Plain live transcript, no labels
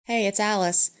Hey, it's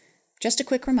Alice. Just a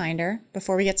quick reminder,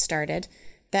 before we get started,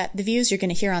 that the views you're going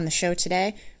to hear on the show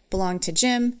today belong to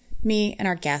Jim, me, and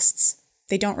our guests.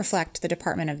 They don't reflect the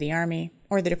Department of the Army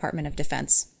or the Department of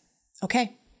Defense.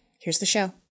 Okay, here's the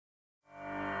show.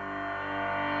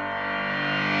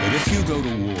 But if you go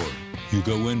to war, you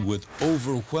go in with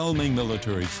overwhelming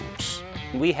military force.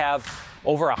 We have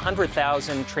over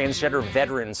 100,000 transgender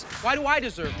veterans. Why do I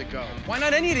deserve to go? Why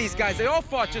not any of these guys? They all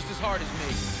fought just as hard as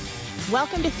me.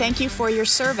 Welcome to Thank You for Your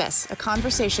Service, a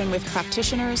conversation with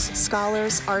practitioners,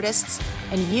 scholars, artists,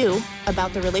 and you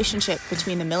about the relationship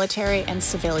between the military and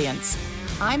civilians.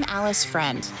 I'm Alice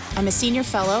Friend. I'm a senior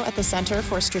fellow at the Center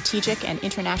for Strategic and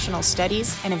International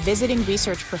Studies and a visiting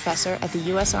research professor at the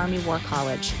U.S. Army War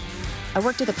College. I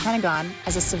worked at the Pentagon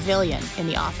as a civilian in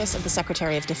the Office of the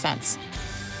Secretary of Defense.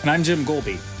 And I'm Jim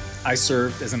Golby. I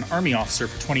served as an Army officer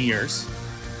for 20 years.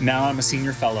 Now I'm a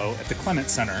senior fellow at the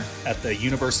Clements Center at the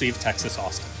University of Texas,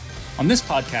 Austin. On this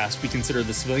podcast, we consider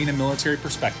the civilian and military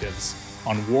perspectives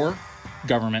on war,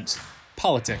 government,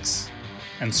 politics,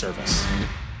 and service.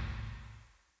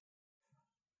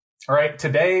 All right,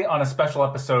 today on a special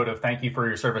episode of Thank You for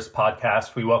Your Service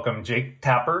podcast, we welcome Jake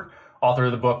Tapper, author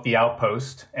of the book The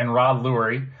Outpost, and Rod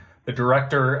Lurie, the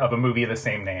director of a movie of the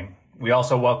same name. We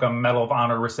also welcome Medal of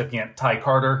Honor recipient Ty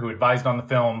Carter, who advised on the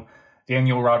film,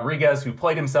 Daniel Rodriguez, who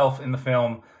played himself in the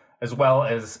film, as well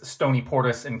as Stoney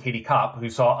Portis and Katie Kopp, who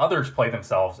saw others play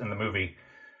themselves in the movie.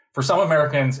 For some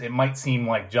Americans, it might seem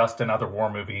like just another war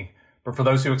movie, but for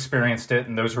those who experienced it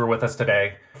and those who are with us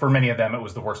today, for many of them, it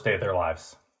was the worst day of their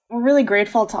lives. We're really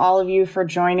grateful to all of you for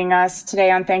joining us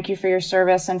today on Thank You for Your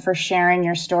Service and for sharing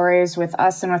your stories with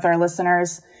us and with our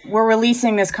listeners. We're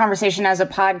releasing this conversation as a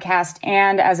podcast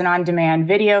and as an on-demand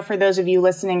video for those of you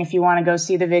listening if you want to go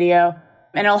see the video.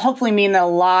 And it'll hopefully mean that a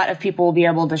lot of people will be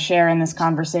able to share in this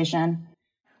conversation.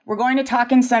 We're going to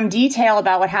talk in some detail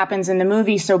about what happens in the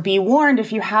movie, so be warned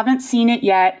if you haven't seen it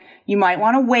yet, you might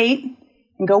want to wait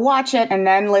and go watch it and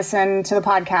then listen to the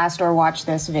podcast or watch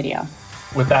this video.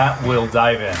 With that, we'll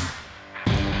dive in.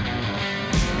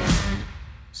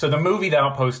 So the movie The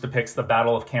Outpost depicts the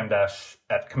Battle of Kamdesh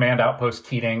at Command Outpost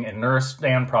Keating in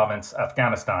Nuristan Province,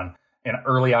 Afghanistan, in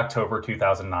early October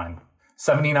 2009.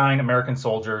 79 American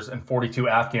soldiers and 42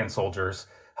 Afghan soldiers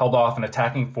held off an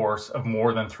attacking force of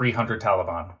more than 300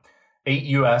 Taliban. 8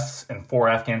 U.S. and 4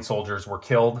 Afghan soldiers were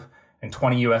killed, and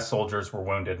 20 U.S. soldiers were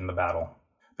wounded in the battle.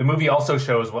 The movie also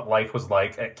shows what life was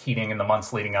like at Keating in the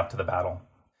months leading up to the battle.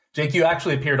 Jake, you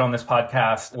actually appeared on this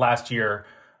podcast last year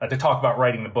to talk about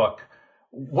writing the book.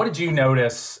 What did you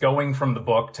notice going from the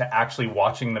book to actually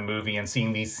watching the movie and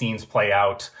seeing these scenes play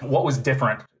out? What was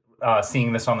different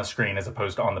seeing this on the screen as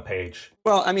opposed to on the page?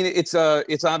 Well, I mean, it's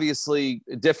obviously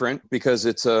different because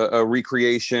it's a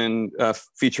recreation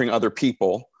featuring other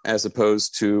people as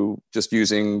opposed to just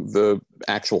using the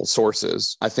actual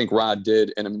sources. I think Rod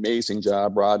did an amazing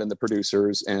job, Rod and the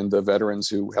producers and the veterans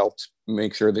who helped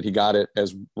make sure that he got it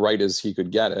as right as he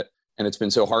could get it. And it's been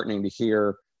so heartening to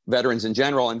hear veterans in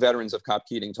general and veterans of Cop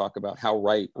Keating talk about how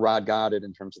right Rod got it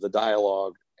in terms of the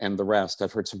dialogue and the rest.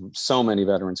 I've heard so many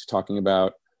veterans talking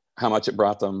about how much it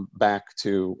brought them back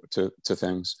to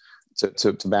things,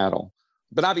 to battle.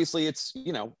 But obviously it's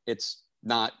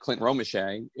not Clint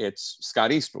Romeshay, it's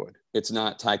Scott Eastwood. It's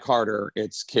not Ty Carter,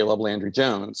 it's Caleb Landry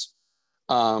Jones.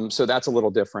 So that's a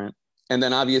little different. And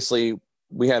then obviously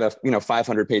we had a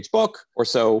 500-page book or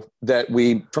so that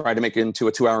we tried to make into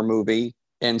a 2-hour movie.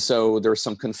 And so there's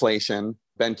some conflation.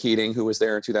 Ben Keating, who was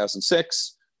there in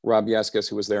 2006, Rob Yeskis,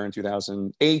 who was there in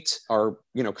 2008, are,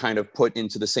 kind of put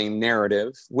into the same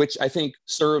narrative, which I think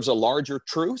serves a larger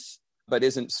truth, but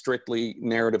isn't strictly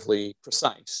narratively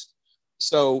precise.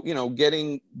 So,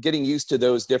 getting used to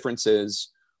those differences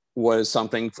was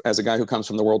something, as a guy who comes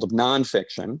from the world of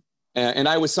nonfiction, and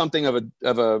I was something of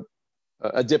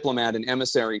a diplomat and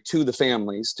emissary to the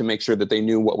families to make sure that they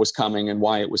knew what was coming and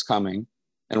why it was coming.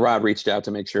 And Rod reached out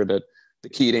to make sure that the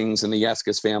Keatings and the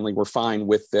Yeskis family were fine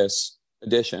with this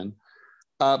edition.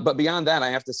 But beyond that, I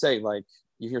have to say,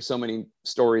 you hear so many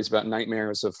stories about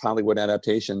nightmares of Hollywood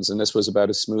adaptations, and this was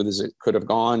about as smooth as it could have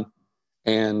gone.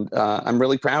 And I'm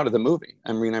really proud of the movie.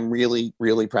 I mean, I'm really,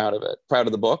 really proud of it. Proud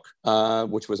of the book,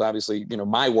 which was obviously,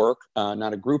 my work,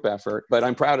 not a group effort. But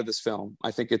I'm proud of this film. I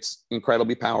think it's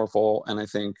incredibly powerful. And I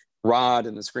think Rod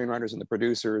and the screenwriters and the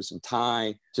producers and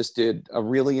Ty just did a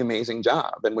really amazing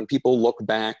job. And when people look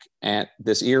back at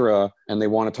this era and they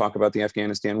want to talk about the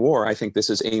Afghanistan war, I think this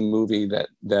is a movie that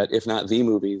if not the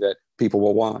movie, that people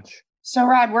will watch. So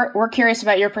Rod, we're curious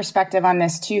about your perspective on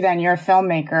this too then. You're a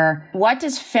filmmaker. What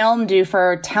does film do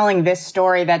for telling this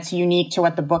story that's unique to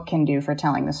what the book can do for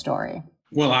telling the story?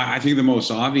 Well, I think the most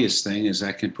obvious thing is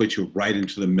that can put you right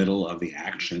into the middle of the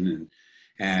action,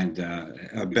 and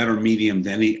a better medium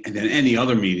than any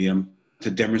other medium to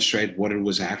demonstrate what it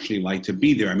was actually like to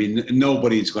be there. I mean,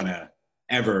 nobody's going to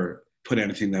ever put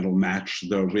anything that'll match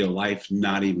the real life,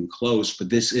 not even close. But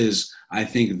this is, I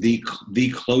think,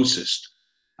 the closest.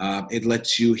 It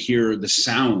lets you hear the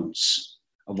sounds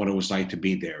of what it was like to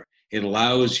be there. It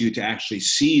allows you to actually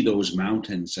see those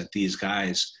mountains that these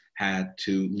guys had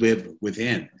to live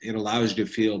within. It allows you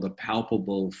to feel the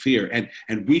palpable fear.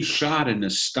 And we shot in a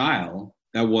style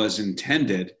that was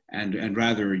intended and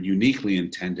rather uniquely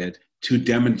intended to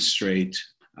demonstrate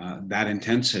that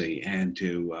intensity and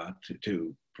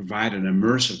to provide an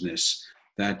immersiveness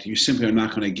that you simply are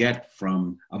not going to get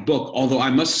from a book. Although I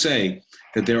must say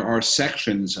that there are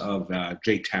sections of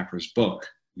Jake Tapper's book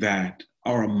that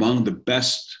are among the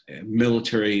best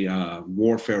military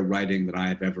warfare writing that I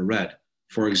have ever read.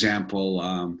 For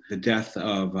example, the death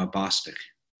of Bostic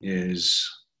is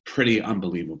pretty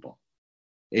unbelievable.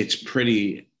 It's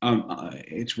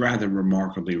rather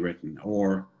remarkably written.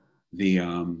 Or the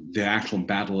actual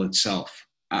battle itself.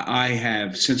 I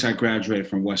have, since I graduated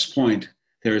from West Point,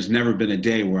 there has never been a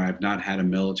day where I've not had a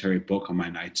military book on my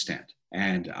nightstand.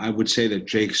 And I would say that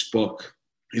Jake's book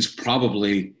is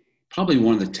probably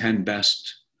one of the 10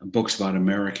 best books about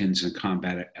Americans in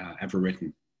combat ever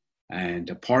written. And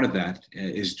a part of that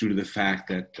is due to the fact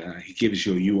that he gives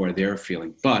you a you are there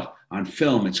feeling. But on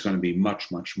film, it's going to be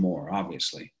much, much more,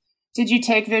 obviously. Did you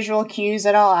take visual cues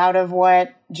at all out of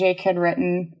what Jake had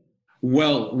written?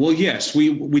 Well, yes,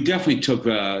 we definitely took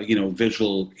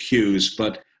visual cues,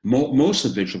 but most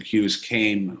of the visual cues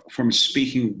came from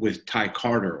speaking with Ty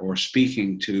Carter or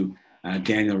speaking to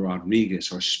Daniel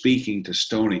Rodriguez or speaking to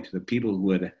Stoney, to the people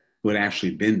who had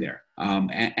actually been there.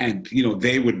 And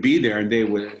they would be there, and they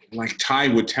would, like Ty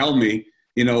would tell me,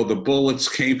 the bullets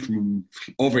came from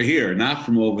over here, not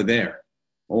from over there.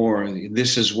 Or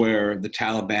this is where the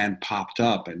Taliban popped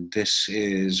up, and this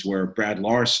is where Brad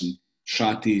Larson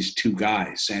shot these two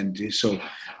guys. And so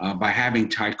by having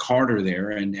Ty Carter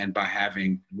there and by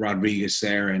having Rodriguez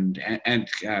there and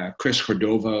Chris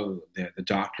Cordova, the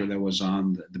doctor that was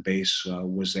on the base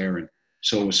was there, and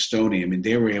so was Stoney. I mean,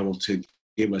 they were able to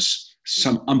give us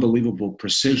some unbelievable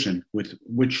precision with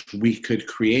which we could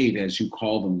create, as you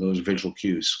call them, those visual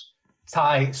cues.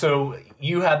 Ty, so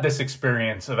you had this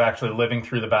experience of actually living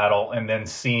through the battle and then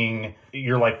seeing,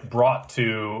 you're like brought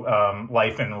to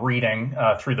life and reading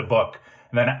through the book,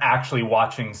 and then actually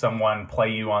watching someone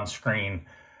play you on screen.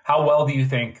 How well do you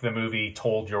think the movie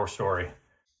told your story?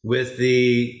 With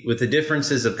the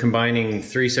differences of combining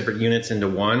 3 separate units into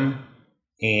one,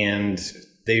 and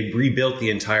they rebuilt the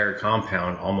entire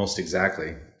compound almost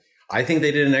exactly. I think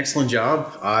they did an excellent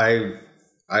job.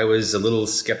 I was a little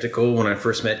skeptical when I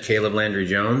first met Caleb Landry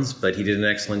Jones, but he did an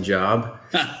excellent job.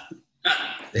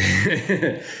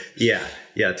 Yeah,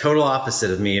 total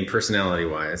opposite of me in personality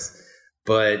wise.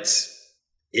 But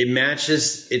it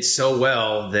matches it so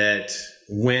well that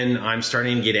when I'm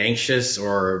starting to get anxious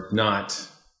or not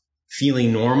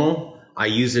feeling normal, I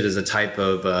use it as a type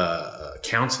of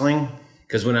counseling.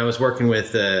 Because when I was working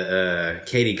with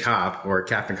Katie Kopp or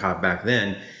Captain Kopp back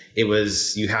then, it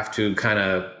was, you have to kind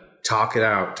of talk it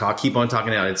out, keep on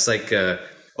talking it out. It's like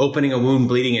opening a wound,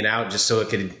 bleeding it out just so it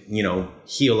could,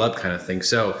 heal up kind of thing.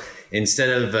 So instead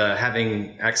of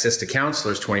having access to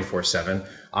counselors 24/7,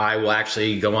 I will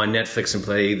actually go on Netflix and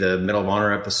play the Medal of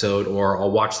Honor episode, or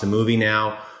I'll watch the movie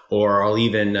now, or I'll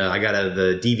even, I got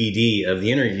the DVD of the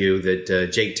interview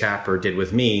that Jake Tapper did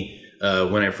with me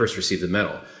when I first received the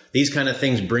medal. These kind of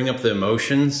things bring up the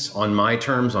emotions on my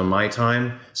terms, on my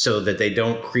time, so that they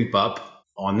don't creep up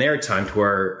on their time to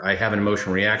where I have an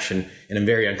emotional reaction and I'm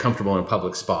very uncomfortable in a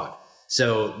public spot.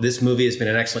 So this movie has been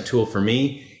an excellent tool for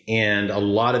me, and a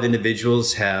lot of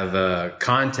individuals have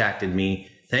contacted me,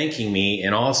 thanking me,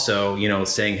 and also,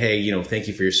 saying, hey, thank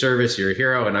you for your service, you're a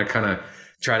hero. And I kind of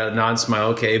try to nod and smile,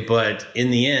 okay. But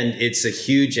in the end, it's a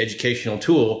huge educational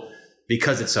tool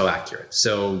because it's so accurate.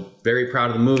 So very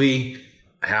proud of the movie.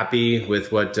 Happy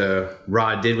with what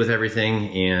Rod did with everything,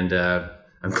 and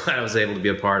I'm glad I was able to be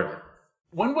a part of it.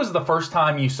 When was the first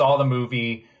time you saw the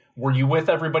movie? Were you with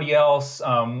everybody else?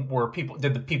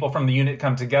 Did the people from the unit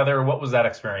come together? What was that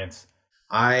experience?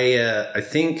 I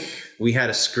think we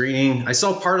had a screening. I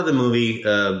saw part of the movie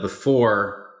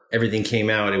before everything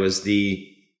came out. It was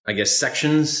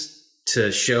sections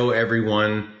to show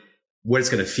everyone what it's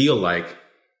going to feel like.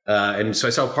 And so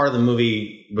I saw part of the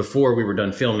movie before we were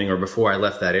done filming, or before I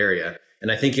left that area. And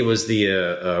I think it was the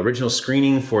original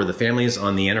screening for the families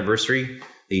on the anniversary,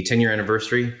 the 10-year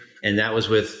anniversary. And that was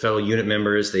with fellow unit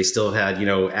members. They still had,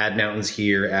 add mountains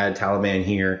here, add Taliban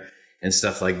here. and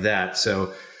stuff like that.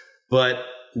 So, but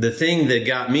the thing that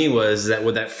got me was that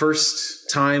with that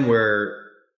first time where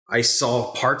I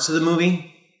saw parts of the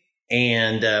movie,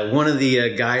 and one of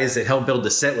the guys that helped build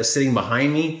the set was sitting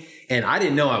behind me, and I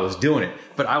didn't know I was doing it,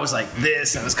 but I was like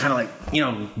this. I was kind of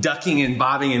like, ducking and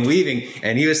bobbing and weaving,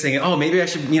 and he was thinking, oh, maybe I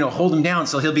should, hold him down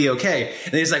so he'll be okay.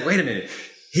 And he's like, wait a minute.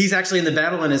 He's actually in the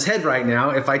battle in his head right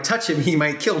now. If I touch him, he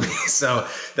might kill me. So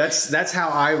that's how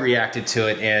I reacted to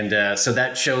it. And so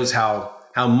that shows how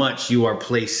much you are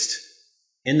placed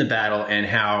in the battle and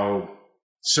how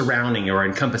surrounding or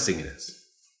encompassing it is.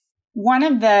 One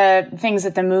of the things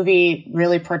that the movie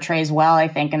really portrays well, I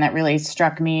think, and that really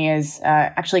struck me is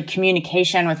actually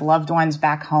communication with loved ones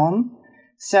back home.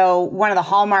 So one of the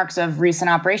hallmarks of recent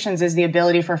operations is the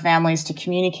ability for families to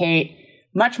communicate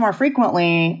much more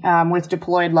frequently with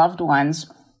deployed loved ones,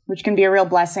 which can be a real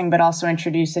blessing, but also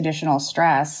introduce additional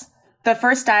stress. The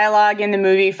first dialogue in the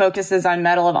movie focuses on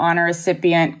Medal of Honor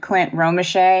recipient Clint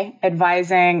Romesha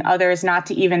advising others not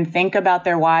to even think about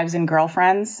their wives and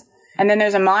girlfriends. And then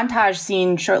there's a montage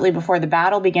scene shortly before the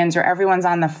battle begins where everyone's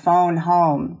on the phone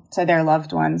home to their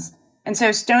loved ones. And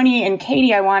so Stoney and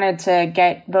Katie, I wanted to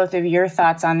get both of your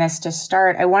thoughts on this to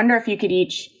start. I wonder if you could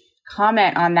each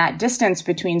comment on that distance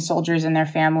between soldiers and their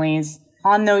families,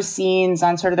 on those scenes,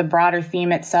 on sort of the broader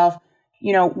theme itself.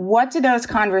 What do those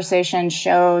conversations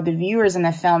show the viewers in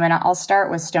the film? And I'll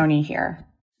start with Stoney here.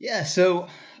 Yeah, so,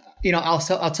 I'll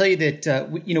tell you that,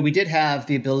 we did have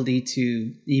the ability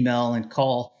to email and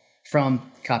call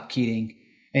from Cop Keating.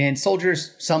 And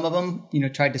soldiers, some of them,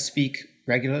 tried to speak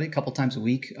regularly, a couple times a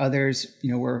week. Others,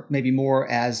 were maybe more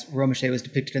as Romesha was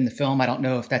depicted in the film. I don't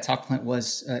know if that's how Clint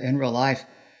was in real life.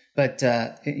 But,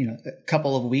 a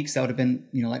couple of weeks, that would have been,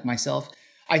 like myself.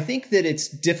 I think that it's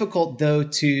difficult, though,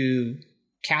 to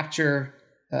capture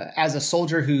as a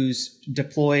soldier who's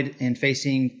deployed and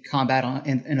facing combat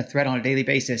and a threat on a daily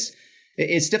basis.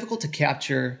 It's difficult to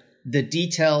capture the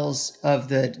details of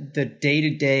the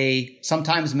day-to-day,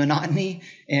 sometimes monotony,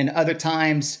 and other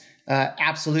times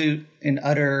absolute and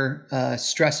utter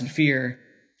stress and fear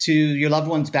to your loved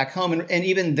ones back home. And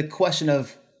even the question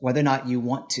of whether or not you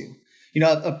want to.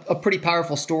 A pretty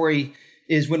powerful story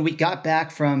is when we got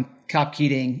back from Cop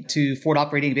Keating to Fort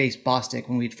Operating Base Bostic,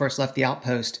 when we'd first left the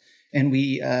outpost, and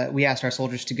we asked our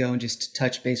soldiers to go and just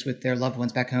touch base with their loved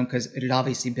ones back home because it had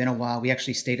obviously been a while. We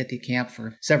actually stayed at the camp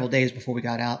for several days before we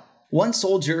got out. One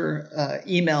soldier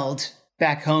emailed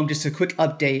back home just a quick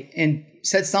update and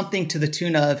said something to the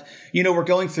tune of, we're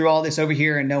going through all this over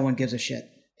here and no one gives a shit.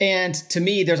 And to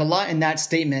me, there's a lot in that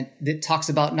statement that talks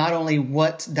about not only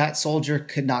what that soldier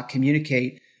could not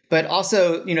communicate, but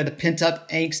also, the pent up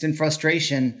angst and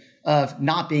frustration of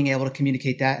not being able to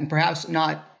communicate that and perhaps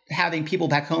not having people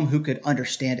back home who could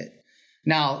understand it.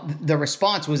 Now, the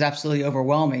response was absolutely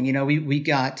overwhelming. We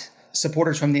got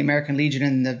supporters from the American Legion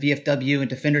and the VFW and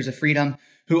Defenders of Freedom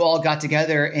who all got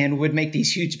together and would make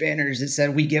these huge banners that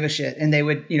said, we give a shit. And they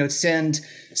would, send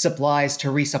supplies to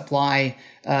resupply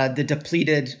the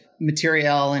depleted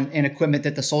material and equipment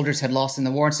that the soldiers had lost in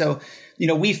the war. And so,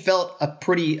 we felt a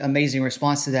pretty amazing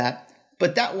response to that.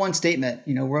 But that one statement,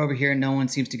 we're over here and no one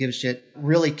seems to give a shit,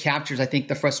 really captures, I think,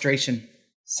 the frustration.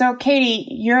 So, Katie,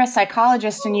 you're a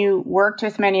psychologist and you worked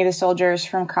with many of the soldiers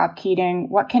from Cop Keating.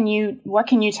 What can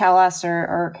you tell us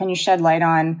or can you shed light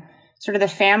on sort of the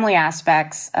family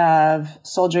aspects of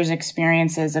soldiers'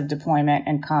 experiences of deployment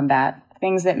and combat,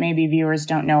 things that maybe viewers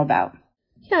don't know about?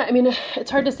 Yeah,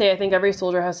 it's hard to say. I think every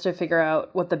soldier has to figure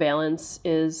out what the balance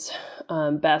is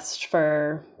best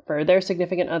for their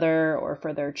significant other or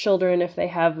for their children if they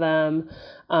have them.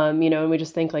 And we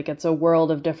just think like it's a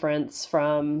world of difference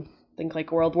from think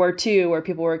like World War II where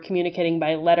people were communicating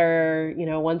by letter,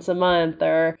 once a month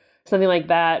or something like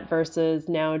that versus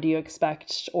now do you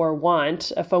expect or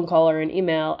want a phone call or an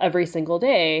email every single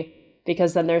day?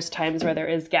 Because then there's times where there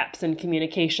is gaps in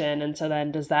communication. And so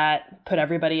then does that put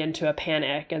everybody into a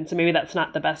panic? And so maybe that's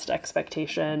not the best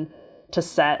expectation to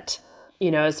set.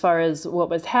 As far as what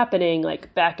was happening,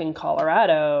 like back in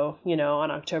Colorado,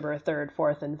 on October 3rd,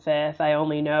 4th, and 5th, I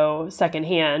only know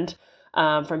secondhand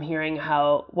from hearing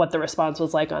what the response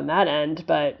was like on that end.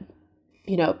 But,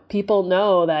 people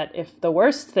know that if the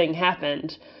worst thing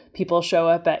happened, people show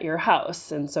up at your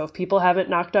house. And so if people haven't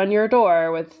knocked on your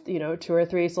door with, 2 or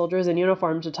 3 soldiers in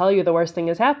uniform to tell you the worst thing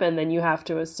has happened, then you have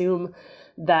to assume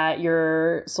that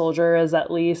your soldier is at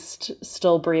least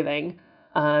still breathing.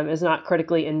 is not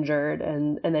critically injured.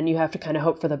 And then you have to kind of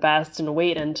hope for the best and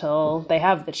wait until they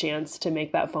have the chance to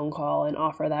make that phone call and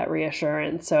offer that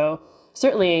reassurance. So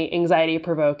certainly anxiety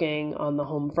provoking on the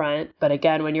home front. But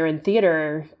again, when you're in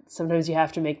theater, sometimes you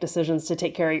have to make decisions to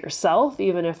take care of yourself,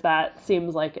 even if that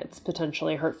seems like it's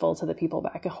potentially hurtful to the people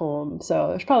back at home. So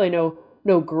there's probably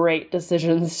no great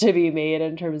decisions to be made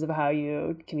in terms of how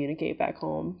you communicate back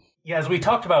home. Yeah, as we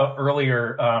talked about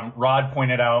earlier, Rod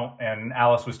pointed out and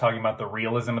Alice was talking about the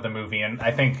realism of the movie. And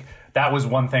I think that was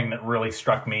one thing that really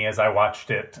struck me as I watched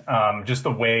it. Just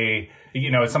the way,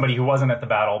 as somebody who wasn't at the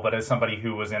battle, but as somebody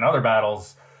who was in other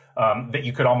battles, that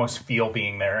you could almost feel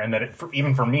being there. And that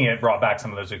even for me, it brought back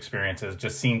some of those experiences,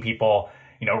 just seeing people,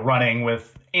 running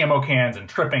with ammo cans and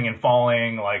tripping and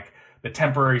falling, like the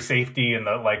temporary safety and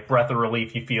the like breath of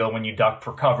relief you feel when you duck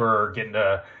for cover or get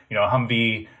into, a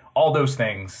Humvee. All those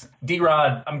things.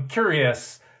 D-Rod, I'm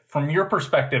curious, from your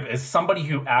perspective, as somebody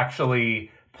who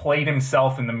actually played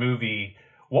himself in the movie,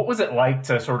 what was it like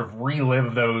to sort of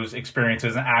relive those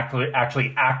experiences and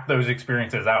actually act those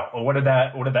experiences out? What did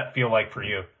that feel like for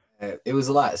you? It was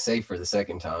a lot safer the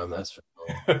second time, that's for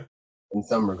sure, in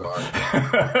some regard.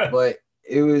 But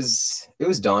it was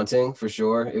daunting for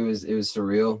sure. It was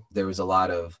surreal. There was a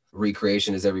lot of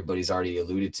recreation, as everybody's already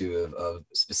alluded to, of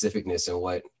specificness and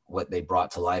what they brought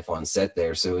to life on set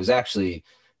there. So it was actually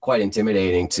quite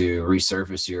intimidating to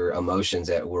resurface your emotions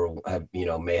that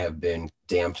may have been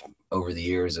damped over the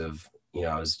years of,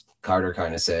 as Carter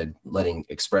kind of said,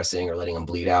 expressing or letting them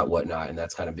bleed out, whatnot. And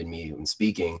that's kind of been me when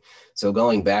speaking. So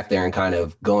going back there and kind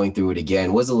of going through it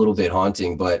again was a little bit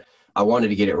haunting, but I wanted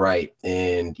to get it right.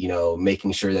 And,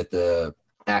 making sure that the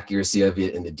accuracy of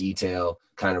it and the detail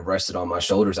kind of rested on my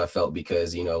shoulders, I felt,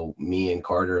 because, me and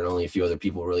Carter and only a few other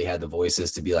people really had the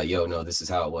voices to be like, yo, no, this is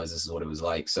how it was. This is what it was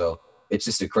like. So it's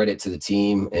just a credit to the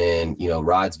team and,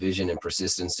 Rod's vision and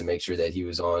persistence to make sure that he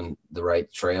was on the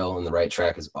right trail and the right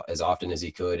track as often as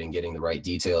he could and getting the right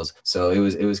details. So it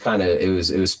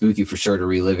was spooky for sure to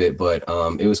relive it, but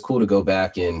it was cool to go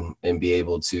back and be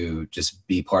able to just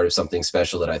be part of something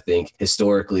special that I think,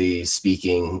 historically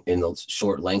speaking, in the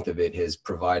short length of it, has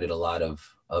provided a lot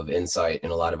of insight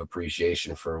and a lot of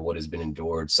appreciation for what has been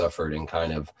endured, suffered, and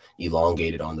kind of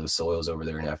elongated on those soils over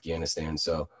there in Afghanistan.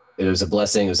 So it was a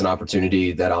blessing. It was an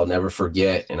opportunity that I'll never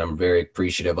forget, and I'm very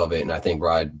appreciative of it. And I think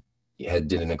Rod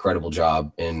did an incredible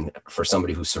job. And for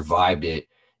somebody who survived it,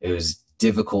 it was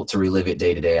difficult to relive it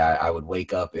day to day. I would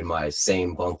wake up in my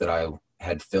same bunk that I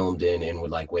had filmed in and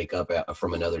would wake up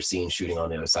from another scene shooting on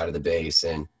the other side of the base.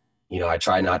 And, I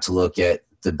try not to look at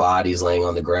the bodies laying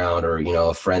on the ground or,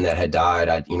 a friend that had died.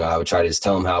 I would try to just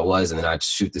tell them how it was, and then I'd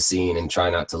shoot the scene and try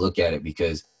not to look at it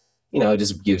because, it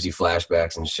just gives you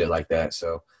flashbacks and shit like that.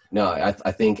 So no,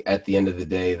 I think at the end of the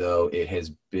day, though, it has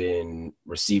been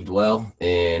received well,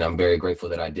 and I'm very grateful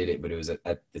that I did it. But it was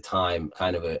at the time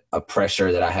kind of a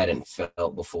pressure that I hadn't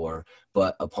felt before.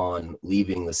 But upon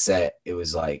leaving the set, it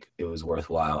was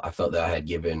worthwhile. I felt that I had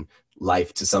given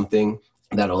life to something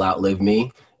that'll outlive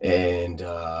me, and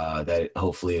that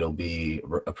hopefully it'll be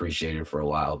appreciated for a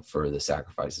while for the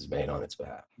sacrifices made on its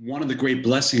behalf. One of the great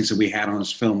blessings that we had on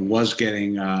this film was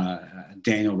getting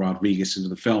Daniel Rodriguez into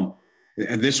the film.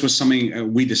 And this was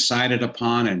something we decided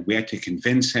upon, and we had to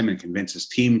convince him and convince his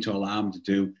team to allow him to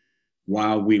do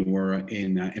while we were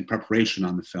in preparation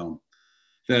on the film.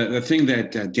 The thing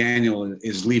that Daniel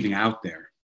is leaving out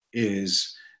there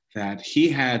is that he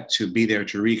had to be there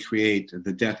to recreate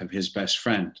the death of his best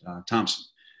friend, Thompson.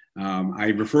 I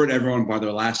refer to everyone by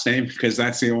their last name because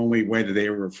that's the only way that they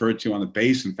were referred to on the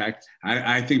base. In fact,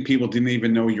 I think people didn't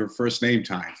even know your first name,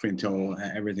 Ty, until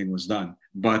everything was done.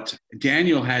 But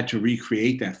Daniel had to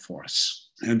recreate that for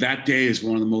us. And that day is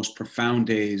one of the most profound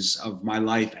days of my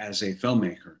life as a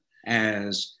filmmaker,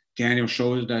 as Daniel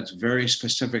showed us very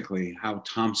specifically how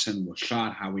Thompson was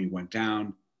shot, how he went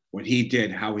down, what he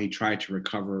did, how he tried to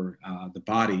recover the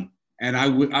body. And I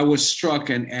was struck,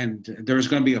 and there's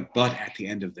going to be a but at the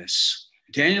end of this.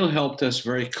 Daniel helped us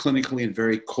very clinically and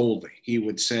very coldly. He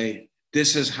would say,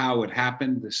 this is how it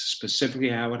happened. This is specifically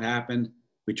how it happened.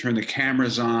 We turned the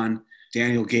cameras on.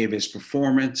 Daniel gave his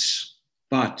performance.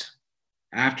 But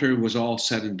after it was all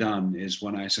said and done is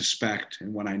when I suspect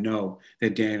and when I know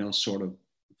that Daniel sort of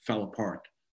fell apart.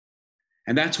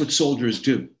 And that's what soldiers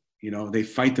do. They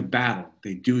fight the battle.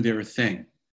 They do their thing.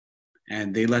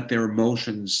 And they let their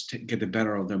emotions get the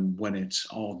better of them when it's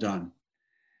all done.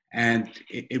 And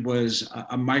it was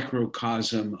a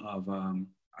microcosm of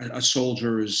a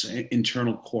soldier's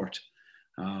internal court,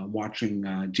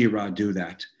 watching D-Rod do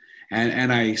that.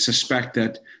 And I suspect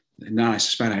that,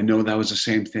 I know that was the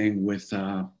same thing with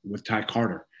Ty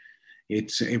Carter.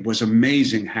 It was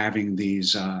amazing having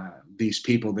these these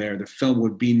people there, the film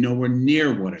would be nowhere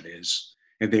near what it is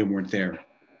if they weren't there.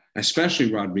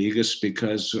 Especially Rodriguez,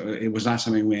 because it was not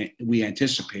something we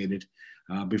anticipated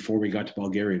before we got to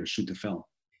Bulgaria to shoot the film.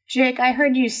 Jake, I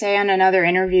heard you say on another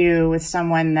interview with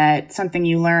someone that something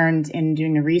you learned in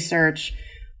doing the research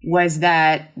was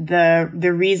that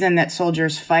the reason that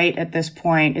soldiers fight at this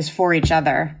point is for each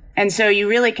other. And so you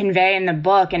really convey in the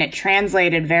book, and it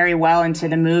translated very well into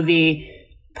the movie,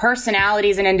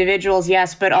 personalities and individuals,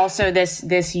 yes, but also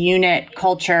this unit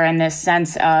culture and this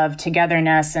sense of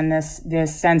togetherness and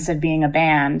this sense of being a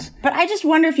band. But I just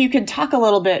wonder if you could talk a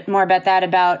little bit more about that,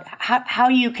 about how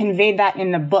you conveyed that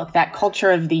in the book, that culture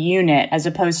of the unit, as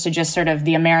opposed to just sort of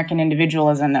the American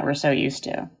individualism that we're so used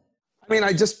to. I mean,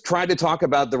 I just tried to talk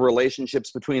about the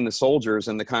relationships between the soldiers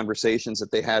and the conversations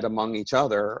that they had among each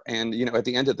other. And, you know, at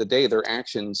the end of the day, their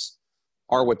actions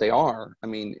are what they are. I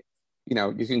mean, you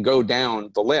know, you can go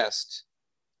down the list.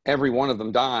 Every one of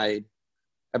them died.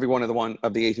 Every one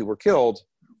of the 8 who were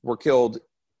killed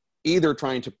either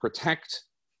trying to protect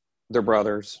their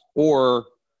brothers or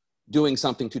doing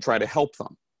something to try to help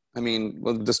them. I mean,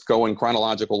 we'll just go in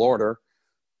chronological order.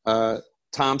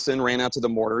 Thompson ran out to the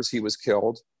mortars. He was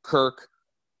killed. Kirk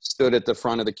stood at the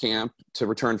front of the camp to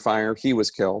return fire. He was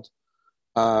killed.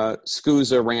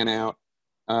 Scusa ran out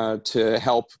to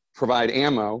help provide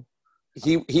ammo.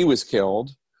 He was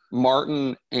killed.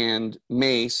 Martin and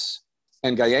Mace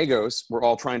and Gallegos were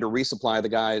all trying to resupply the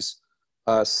guys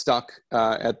stuck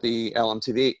at the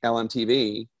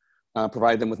LMTV,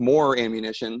 provide them with more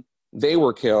ammunition. They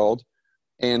were killed.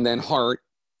 And then Hart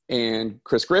and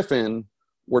Chris Griffin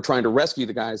were trying to rescue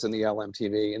the guys in the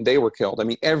LMTV, and they were killed. I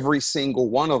mean, every single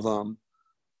one of them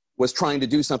was trying to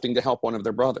do something to help one of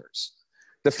their brothers.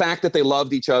 The fact that they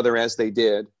loved each other as they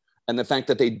did, and the fact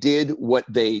that they did what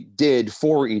they did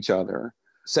for each other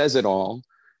says it all.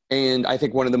 And I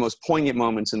think one of the most poignant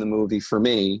moments in the movie for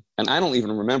me, and I don't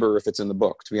even remember if it's in the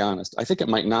book, to be honest, I think it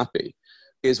might not be,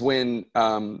 is when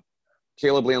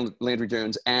Caleb Landry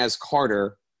Jones as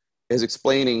Carter is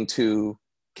explaining to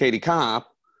Katie Kopp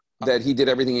that he did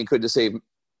everything he could to save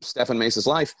Stephen Mace's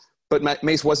life, but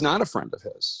Mace was not a friend of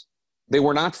his. They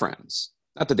were not friends.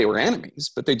 Not that they were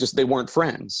enemies, but they weren't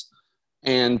friends.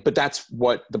 But that's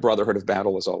what the Brotherhood of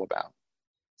Battle is all about.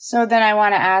 So then I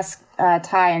want to ask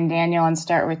Ty and Daniel, and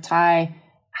start with Ty.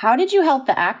 How did you help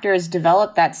the actors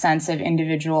develop that sense of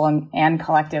individual and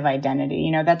collective identity?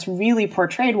 You know, that's really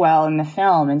portrayed well in the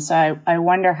film. And so I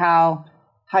wonder how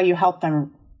you help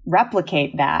them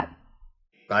replicate that.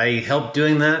 I helped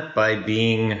doing that by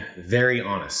being very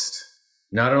honest.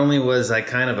 Not only was I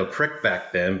kind of a prick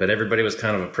back then, but everybody was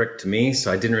kind of a prick to me,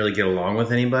 so I didn't really get along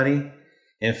with anybody.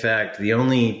 In fact, the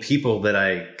only people that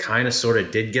I kind of sort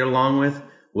of did get along with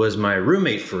was my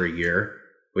roommate for a year,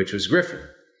 which was Griffin,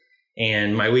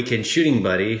 and my weekend shooting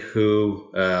buddy, who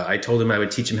I told him I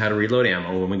would teach him how to reload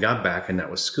ammo when we got back, and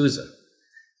that was Scusa.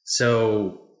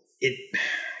 So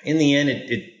in the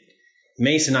end,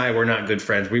 Mace and I were not good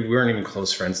friends. We weren't even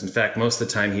close friends. In fact, most of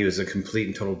the time he was a complete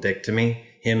and total dick to me.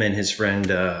 Him and his friend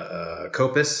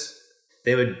Copus,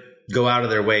 they would go out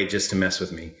of their way just to mess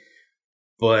with me.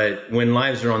 But when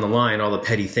lives are on the line, all the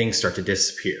petty things start to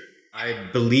disappear. I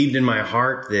believed in my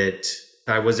heart that if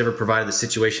I was ever provided the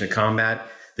situation of combat,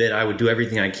 that I would do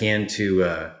everything I can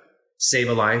to save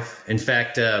a life. In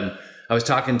fact, I was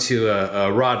talking to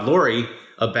Rod Laurie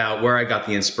about where I got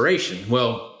the inspiration.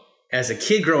 Well, as a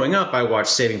kid growing up, I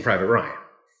watched Saving Private Ryan.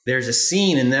 There's a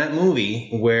scene in that movie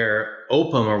where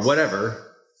Opum or whatever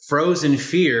froze in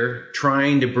fear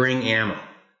trying to bring ammo.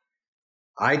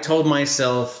 I told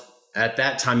myself at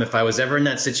that time, if I was ever in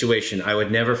that situation, I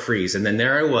would never freeze. And then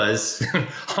there I was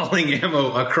hauling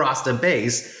ammo across the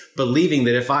base, believing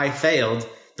that if I failed,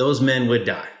 those men would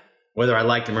die, whether I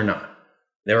liked them or not.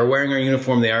 They were wearing our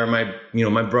uniform. They are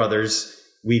my brothers.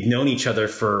 We've known each other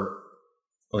for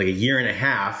like a year and a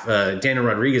half. Daniel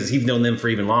Rodriguez, he's known them for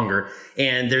even longer.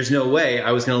 And there's no way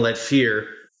I was going to let fear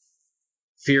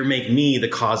make me the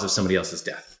cause of somebody else's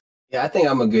death. Yeah, I think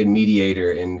I'm a good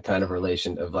mediator in kind of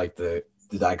relation of like the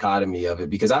dichotomy of it,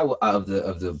 because of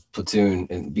the platoon,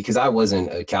 and because I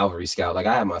wasn't a cavalry scout. Like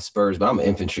I had my spurs, but I'm an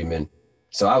infantryman.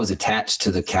 So I was attached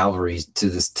to the cavalry, to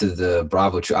the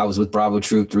Bravo troop. I was with Bravo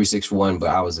Troop 361, but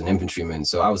I was an infantryman.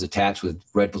 So I was attached with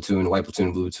Red Platoon, White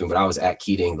Platoon, Blue Platoon, but I was at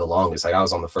Keating the longest. Like I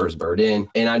was on the first bird in.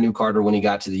 And I knew Carter when he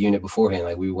got to the unit beforehand.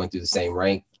 Like we went through the same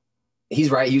rank. He's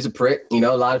right. He was a prick. You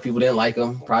know, a lot of people didn't like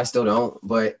him. Probably still don't.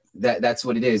 But that's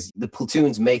what it is. The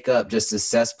platoons make up just a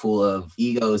cesspool of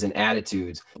egos and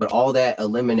attitudes. But all that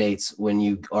eliminates when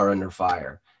you are under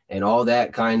fire. And all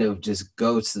that kind of just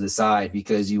goes to the side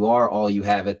because you are all you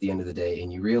have at the end of the day.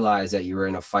 And you realize that you're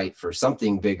in a fight for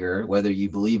something bigger, whether you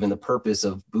believe in the purpose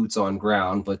of boots on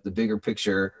ground, but the bigger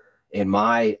picture in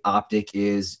my optic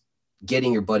is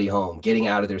getting your buddy home, getting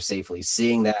out of there safely,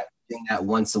 seeing that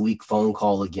once a week phone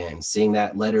call again, seeing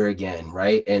that letter again,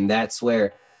 right? And that's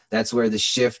where the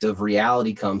shift of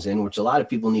reality comes in, which a lot of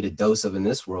people need a dose of in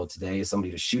this world today, is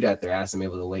somebody to shoot at their ass and be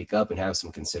able to wake up and have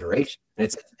some consideration. And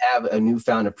it's to have a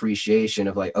newfound appreciation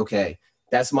of like, okay,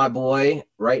 that's my boy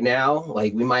right now.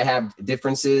 Like we might have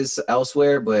differences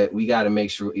elsewhere, but we got to make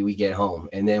sure we get home.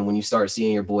 And then when you start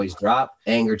seeing your boys drop,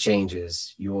 anger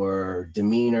changes, your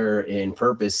demeanor and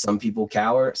purpose. Some people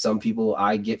cower, some people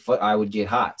I would get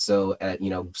hot. So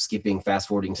fast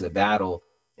forwarding to the battle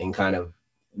and kind of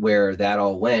where that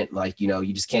all went, like,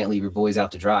 you just can't leave your boys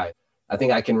out to dry. I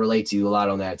think I can relate to you a lot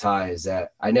on that, Ty, is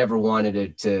that I never wanted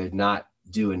it to not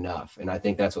do enough. And I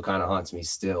think that's what kind of haunts me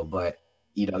still. But,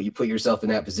 you put yourself in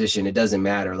that position, it doesn't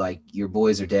matter. Like your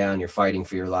boys are down, you're fighting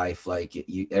for your life. Like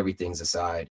everything's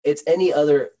aside. It's any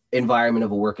other environment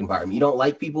of a work environment. You don't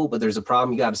like people, but there's a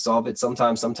problem. You got to solve it.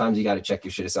 Sometimes you got to check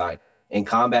your shit aside. And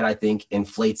combat, I think,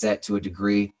 inflates that to a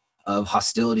degree of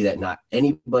hostility that not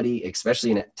anybody,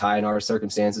 especially in Ty and our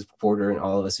circumstances, Porter and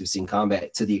all of us who've seen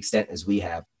combat to the extent as we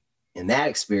have. In that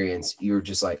experience, you're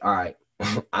just like, all right,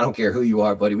 I don't care who you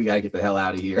are, buddy, we got to get the hell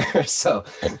out of here. So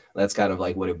that's kind of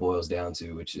like what it boils down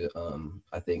to, which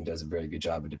I think does a very good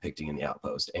job of depicting in The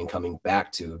Outpost and coming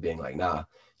back to being like, nah,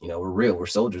 we're real, we're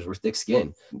soldiers, we're thick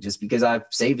skinned. Just because I've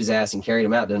saved his ass and carried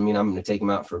him out doesn't mean I'm going to take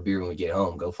him out for a beer when we get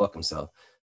home. Go fuck himself.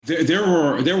 There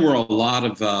were a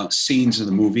lot of scenes in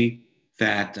the movie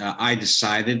that I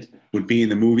decided would be in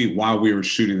the movie while we were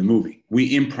shooting the movie.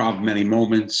 We improv many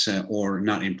moments, or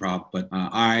not improv, but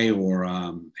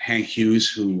Hank Hughes,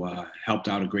 who helped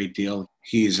out a great deal.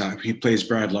 He plays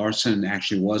Brad Larson and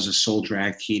actually was a soldier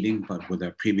at Keating, but with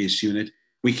a previous unit.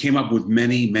 We came up with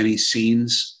many, many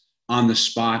scenes on the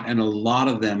spot, and a lot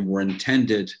of them were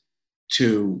intended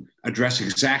to address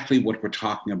exactly what we're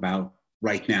talking about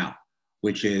right now,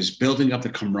 which is building up the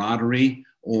camaraderie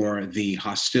or the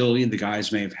hostility the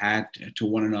guys may have had to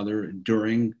one another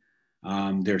during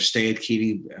their stay at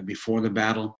Keating before the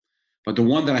battle. But the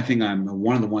one that I think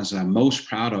one of the ones that I'm most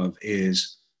proud of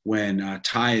is when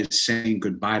Ty is saying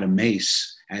goodbye to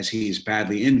Mace as he's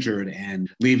badly injured and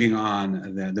leaving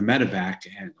on the medevac,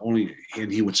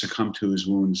 and he would succumb to his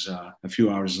wounds a few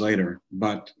hours later.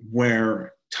 But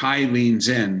where Ty leans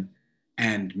in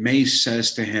and Mace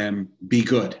says to him, "Be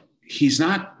good."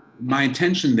 My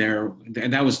intention there,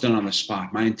 and that was done on the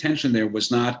spot. My intention there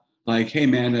was not like, "Hey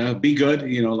man, be good,"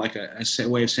 like a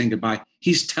way of saying goodbye.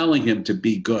 He's telling him to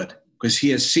be good because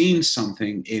he has seen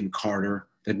something in Carter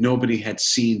that nobody had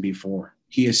seen before.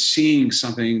 He is seeing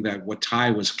something that what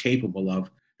Ty was capable of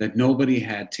that nobody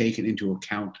had taken into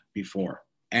account before.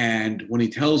 And when he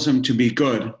tells him to be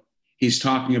good, he's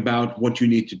talking about what you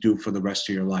need to do for the rest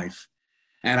of your life.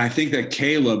 And I think that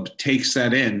Caleb takes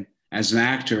that in as an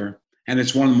actor, and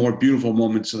it's one of the more beautiful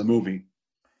moments of the movie.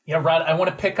 Yeah, Rod, I want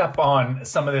to pick up on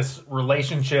some of this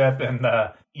relationship and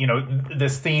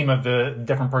this theme of the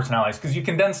different personalities, because you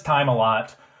condense time a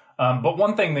lot. But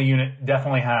one thing the unit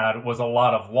definitely had was a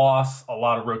lot of loss, a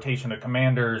lot of rotation of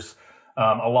commanders,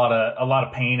 a lot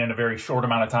of pain in a very short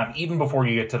amount of time, even before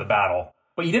you get to the battle.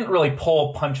 But you didn't really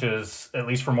pull punches, at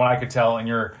least from what I could tell in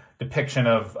your depiction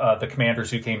of the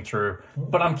commanders who came through.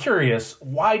 But I'm curious,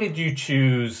 why did you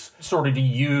choose sort of to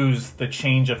use the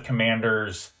change of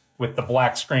commanders with the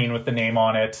black screen with the name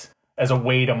on it as a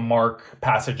way to mark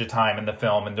passage of time in the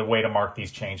film and the way to mark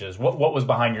these changes? What was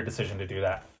behind your decision to do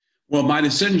that? Well, my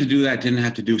decision to do that didn't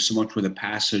have to do so much with the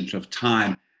passage of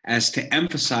time as to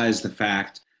emphasize the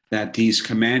fact that these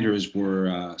commanders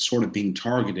were sort of being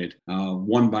targeted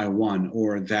one by one,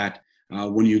 or that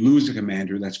when you lose a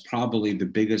commander, that's probably the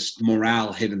biggest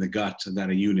morale hit in the gut that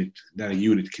a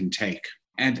unit can take.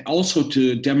 And also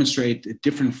to demonstrate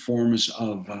different forms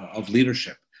of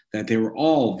leadership, that they were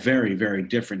all very, very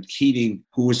different. Keating,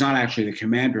 who was not actually the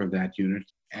commander of that unit,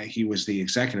 he was the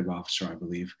executive officer, I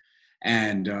believe,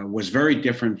 and was very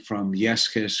different from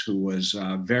Yeskis, who was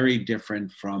very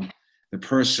different from the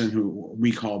person who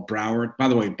we call Broward. By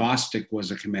the way, Bostic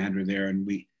was a commander there, and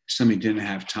we simply didn't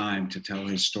have time to tell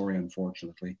his story,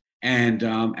 unfortunately. And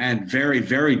very,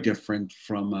 very different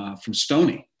from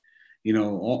Stoney.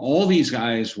 All these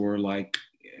guys were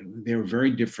they were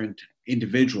very different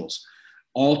individuals,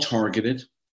 all targeted.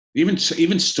 Even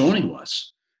Stoney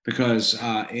was, because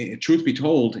truth be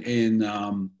told, in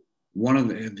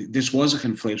this was a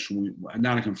conflation,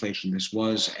 not a conflation. This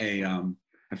was a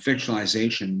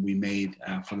fictionalization we made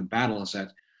for the battle. Is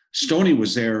that Stoney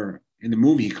was there in the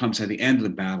movie, he comes at the end of the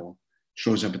battle,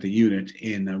 shows up at the unit.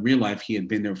 In real life, he had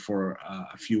been there for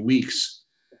a few weeks.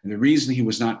 And the reason he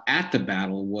was not at the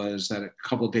battle was that a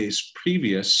couple of days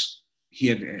previous, he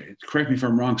had, correct me if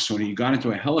I'm wrong, Sony, you got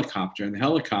into a helicopter and the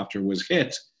helicopter was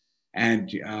hit,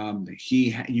 and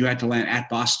you had to land at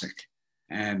Bostik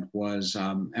and was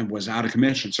out of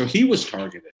commission. So he was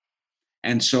targeted.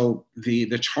 And so the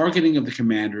targeting of the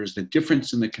commanders, the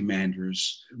difference in the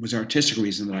commanders was an artistic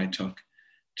reason that I took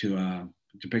to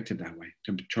depict it that way,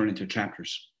 to turn into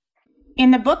chapters.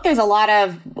 In the book, there's a lot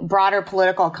of broader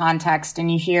political context,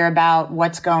 and you hear about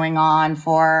what's going on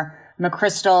for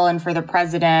McChrystal and for the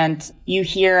president. You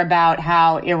hear about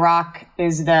how Iraq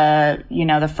is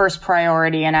the first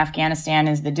priority and Afghanistan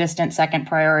is the distant second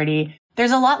priority.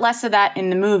 There's a lot less of that in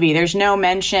the movie. There's no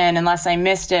mention, unless I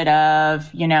missed it,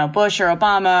 of, Bush or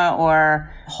Obama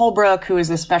or Holbrooke, who is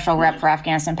the special rep for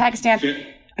Afghanistan and Pakistan.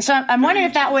 So I'm wondering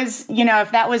if that was,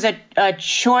 a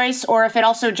choice, or if it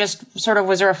also just sort of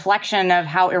was a reflection of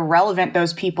how irrelevant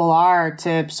those people are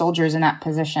to soldiers in that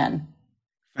position.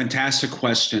 Fantastic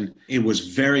question. It was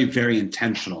very, very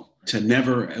intentional to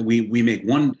never. We make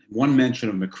one mention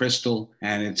of McChrystal,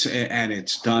 and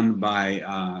it's done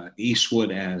by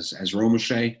Eastwood as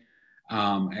Romesha,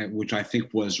 which I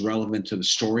think was relevant to the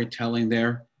storytelling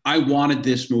there. I wanted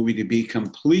this movie to be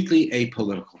completely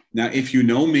apolitical. Now, if you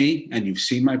know me and you've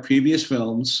seen my previous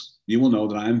films, you will know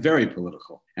that I am very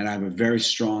political and I have a very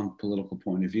strong political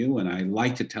point of view, and I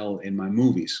like to tell in my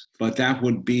movies. But that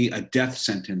would be a death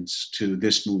sentence to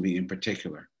this movie in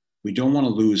particular. We don't want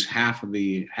to lose half of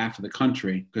the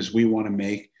country because we want to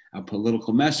make a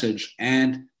political message.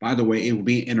 And by the way, it will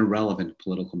be an irrelevant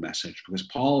political message because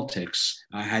politics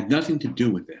had nothing to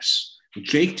do with this.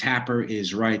 Jake Tapper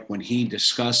is right when he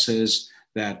discusses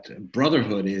that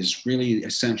brotherhood is really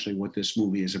essentially what this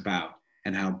movie is about,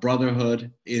 and how brotherhood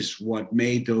is what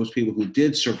made those people who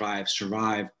did survive,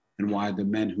 and why the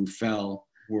men who fell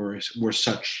were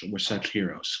such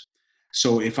heroes.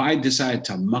 So if I decide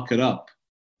to muck it up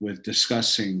with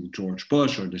discussing George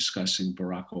Bush or discussing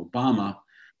Barack Obama,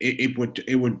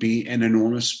 it would be an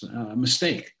enormous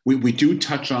mistake. We do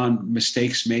touch on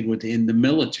mistakes made within the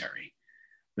military.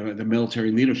 The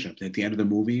military leadership. At the end of the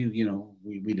movie,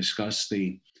 we discuss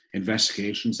the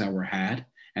investigations that were had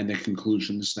and the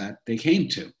conclusions that they came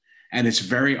to. And it's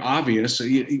very obvious.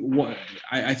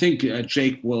 I think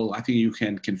Jake will, I think you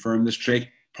can confirm this, Jake.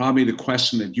 Probably the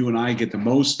question that you and I get the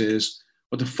most is,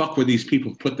 what the fuck were these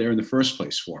people put there in the first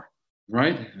place for?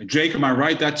 Right? Jake, am I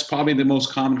right? That's probably the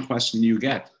most common question you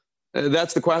get.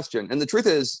 That's the question. And the truth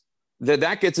is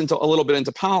that gets into a little bit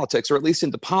into politics, or at least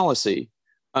into policy.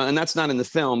 And that's not in the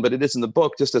film, but it is in the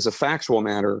book, just as a factual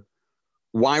matter.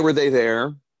 Why were they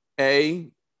there? A,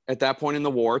 at that point in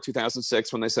the war,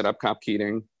 2006, when they set up Cop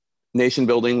Keating, nation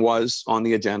building was on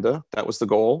the agenda. That was the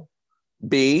goal.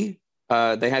 B,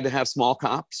 they had to have small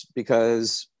cops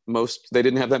because they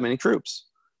didn't have that many troops.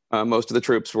 Most of the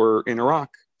troops were in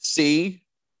Iraq. C,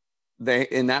 they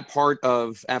in that part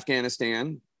of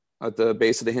Afghanistan, at the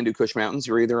base of the Hindu Kush Mountains,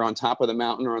 you're either on top of the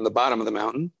mountain or on the bottom of the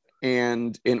mountain.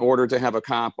 And in order to have a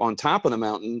cop on top of the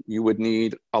mountain, you would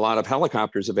need a lot of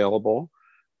helicopters available.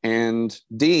 And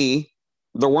D,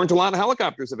 there weren't a lot of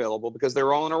helicopters available because they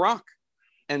were all in Iraq.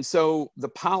 And so the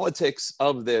politics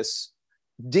of this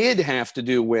did have to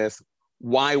do with,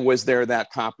 why was there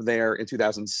that cop there in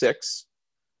 2006?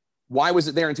 Why was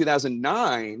it there in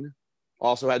 2009?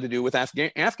 Also had to do with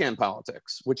Afghan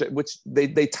politics, which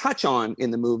they touch on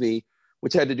in the movie,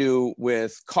 which had to do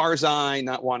with Karzai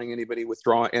not wanting anybody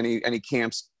withdraw, any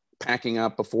camps packing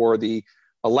up before the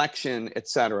election,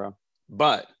 etc.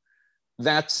 But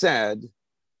that said,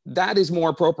 that is more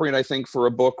appropriate, I think, for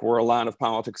a book where a lot of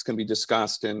politics can be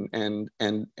discussed and in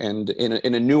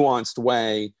a nuanced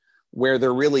way, where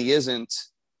there really isn't,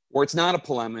 or it's not a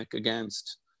polemic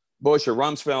against Bush or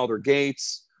Rumsfeld or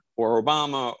Gates or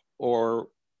Obama or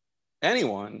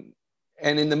anyone.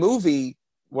 And in the movie,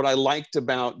 what I liked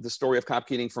about the story of Cop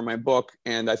Keating for my book,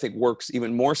 and I think works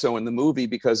even more so in the movie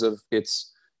because of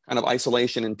its kind of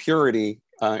isolation and purity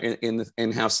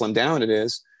in how slimmed down it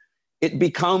is, it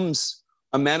becomes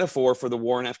a metaphor for the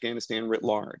war in Afghanistan writ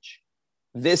large.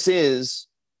 This is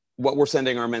what we're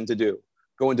sending our men to do.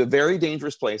 Go into very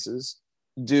dangerous places,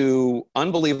 do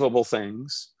unbelievable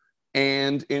things,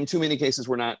 and in too many cases,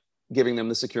 we're not giving them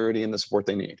the security and the support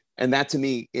they need. And that, to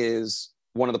me, is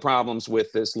one of the problems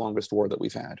with this longest war that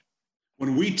we've had.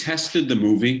 When we tested the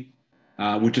movie,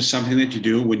 which is something that you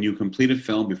do when you complete a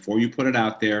film, before you put it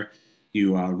out there,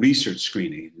 you research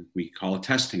screening. We call it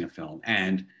testing a film.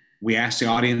 And we ask the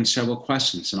audience several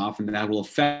questions, and often that will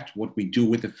affect what we do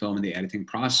with the film in the editing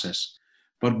process.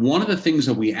 But one of the things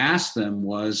that we asked them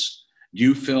was, Do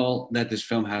you feel that this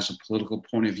film has a political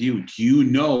point of view? Do you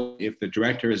know if the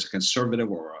director is a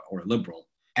conservative or a liberal?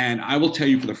 And I will tell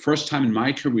you, for the first time in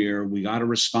my career, we got a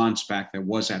response back that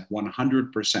was at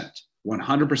 100%.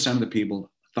 100% of the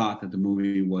people thought that the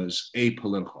movie was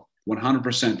apolitical.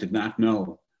 100% did not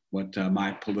know what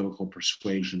my political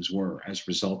persuasions were as a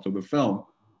result of the film,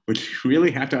 which you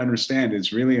really have to understand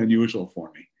is really unusual for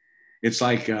me. It's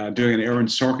like doing an Aaron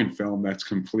Sorkin film that's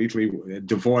completely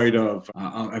devoid of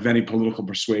any political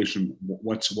persuasion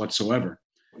whatsoever.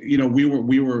 You know,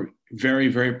 we were very,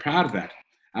 very proud of that.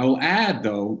 I will add,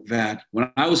 though, that when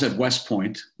I was at West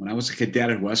Point, when I was a cadet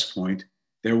at West Point,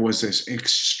 there was this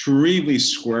extremely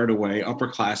squared away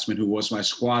upperclassman who was my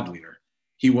squad leader.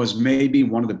 He was maybe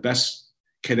one of the best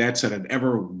cadets that had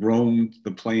ever roamed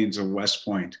the plains of West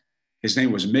Point. His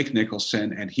name was Mick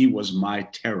Nicholson, and he was my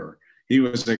terror. He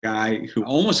was the guy who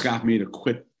almost got me to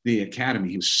quit the academy.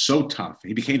 He was so tough.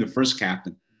 He became the first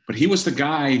captain, but he was the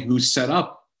guy who set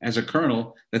up, as a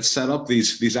colonel, that set up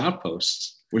these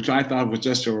outposts, which I thought was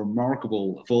just a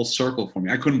remarkable full circle for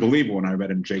me. I couldn't believe it when I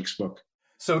read in Jake's book.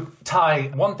 So,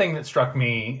 Ty, one thing that struck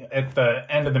me at the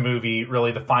end of the movie,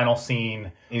 really the final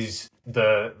scene, is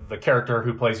the character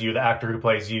who plays you, the actor who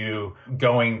plays you,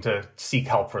 going to seek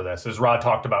help for this. As Rod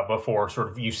talked about before, sort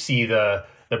of you see the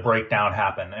breakdown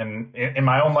happen. And in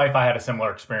my own life, I had a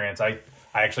similar experience. I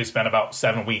actually spent about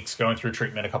 7 weeks going through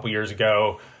treatment a couple years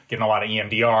ago, getting a lot of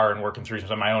EMDR and working through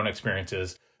some of my own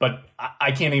experiences. But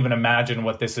I can't even imagine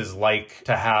what this is like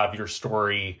to have your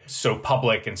story so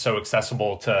public and so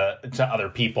accessible to other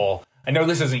people. I know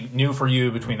this isn't new for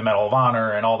you between the Medal of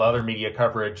Honor and all the other media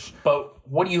coverage, but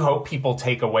what do you hope people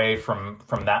take away from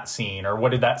that scene, or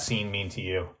what did that scene mean to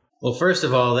you? Well, first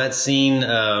of all, that scene,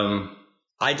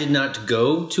 I did not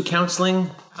go to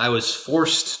counseling. I was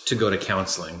forced to go to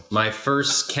counseling. My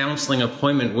first counseling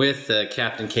appointment with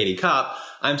Captain Katie Kopp,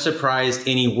 I'm surprised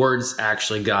any words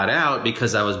actually got out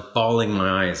because I was bawling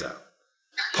my eyes out.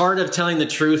 Part of telling the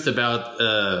truth about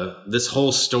this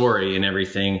whole story and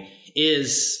everything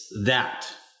is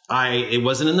that it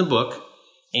wasn't in the book,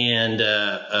 and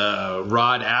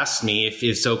Rod asked me if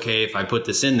it's okay if I put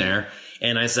this in there,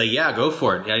 and I said, yeah, go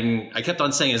for it. I kept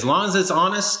on saying, as long as it's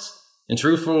honest and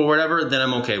truthful or whatever, then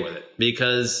I'm okay with it,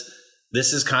 because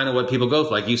this is kind of what people go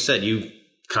through. Like you said, you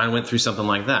kind of went through something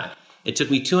like that. It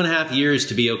took me 2.5 years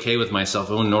to be okay with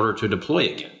myself in order to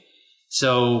deploy again.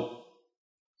 So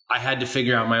I had to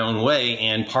figure out my own way.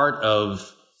 And part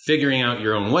of figuring out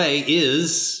your own way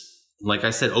is, like I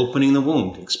said, opening the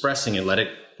wound, expressing it, let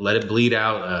it bleed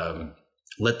out,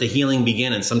 let the healing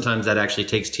begin. And sometimes that actually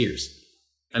takes tears.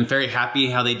 I'm very happy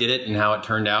how they did it and how it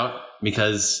turned out,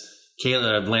 because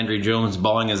Caleb Landry Jones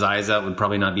bawling his eyes out would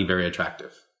probably not be very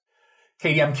attractive.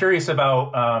 Katie, I'm curious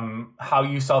about how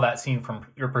you saw that scene from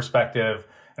your perspective,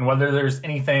 and whether there's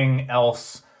anything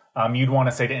else you'd want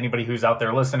to say to anybody who's out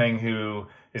there listening who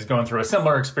is going through a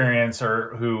similar experience,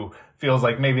 or who feels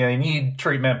like maybe they need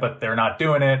treatment but they're not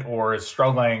doing it, or is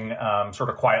struggling sort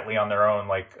of quietly on their own,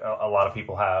 like a lot of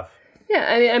people have. Yeah,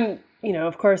 I mean, I'm,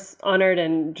 of course, honored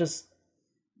and just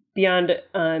beyond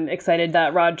excited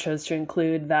that Rod chose to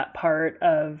include that part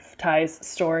of Ty's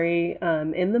story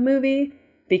in the movie.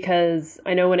 Because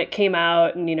I know when it came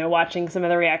out and, watching some of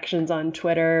the reactions on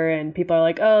Twitter, and people are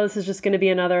like, oh, this is just going to be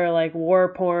another like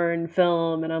war porn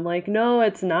film. And I'm like, no,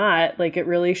 it's not. Like, it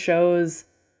really shows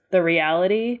the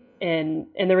reality. And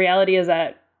the reality is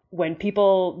that when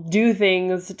people do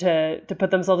things to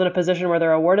put themselves in a position where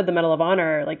they're awarded the Medal of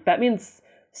Honor, like, that means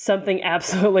something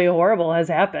absolutely horrible has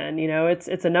happened.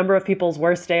 It's a number of people's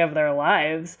worst day of their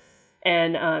lives.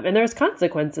 And there's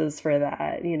consequences for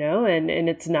that, and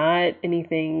it's not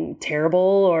anything terrible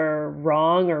or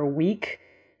wrong or weak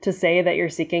to say that you're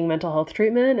seeking mental health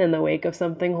treatment in the wake of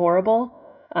something horrible.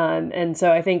 And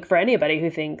so I think for anybody who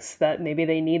thinks that maybe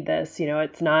they need this,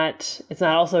 it's not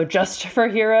also just for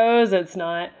heroes. It's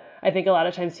not. I think a lot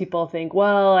of times people think,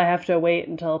 well, I have to wait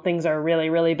until things are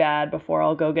really, really bad before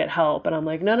I'll go get help. And I'm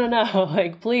like, no.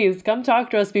 Like, please come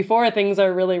talk to us before things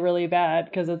are really, really bad,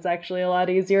 because it's actually a lot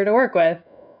easier to work with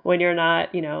when you're not,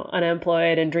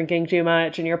 unemployed and drinking too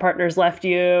much and your partner's left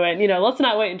you. And, let's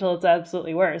not wait until it's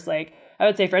absolutely worse. Like, I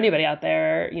would say for anybody out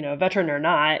there, veteran or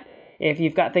not, if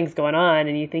you've got things going on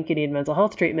and you think you need mental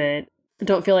health treatment,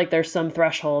 don't feel like there's some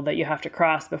threshold that you have to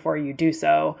cross before you do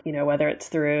so, whether it's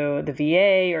through the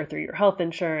VA or through your health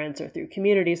insurance or through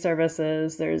community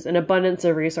services. There's an abundance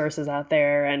of resources out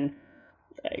there, and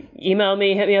email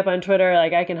me, hit me up on Twitter.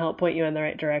 Like, I can help point you in the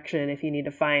right direction if you need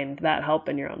to find that help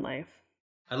in your own life.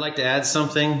 I'd like to add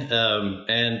something,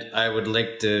 and I would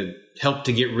like to help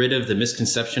to get rid of the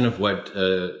misconception of what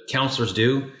counselors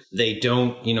do. They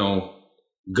don't,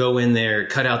 go in there,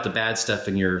 cut out the bad stuff,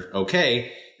 and you're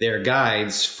okay. They're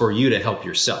guides for you to help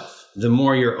yourself. The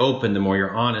more you're open, the more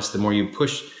you're honest, the more you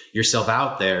push yourself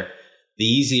out there, the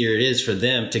easier it is for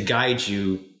them to guide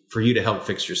you, for you to help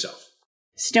fix yourself.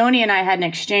 Stoney and I had an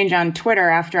exchange on Twitter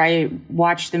after I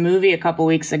watched the movie a couple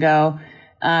weeks ago.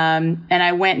 And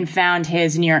I went and found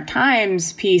his New York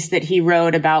Times piece that he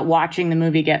wrote about watching the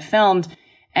movie get filmed.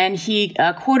 And he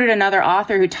quoted another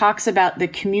author who talks about the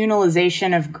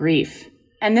communalization of grief.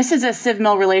 And this is a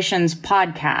Civ-Mil Relations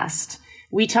podcast.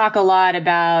 We talk a lot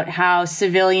about how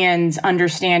civilians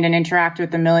understand and interact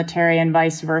with the military and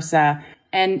vice versa.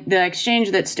 And the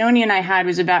exchange that Stoney and I had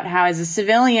was about how, as a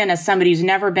civilian, as somebody who's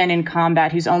never been in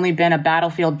combat, who's only been a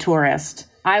battlefield tourist,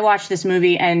 I watched this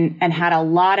movie and had a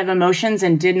lot of emotions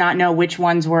and did not know which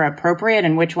ones were appropriate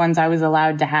and which ones I was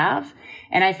allowed to have.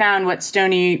 And I found what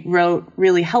Stoney wrote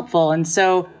really helpful. And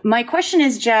so my question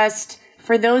is just,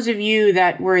 for those of you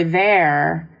that were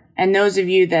there and those of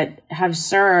you that have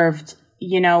served,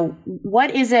 you know,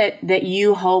 what is it that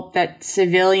you hope that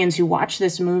civilians who watch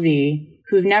this movie,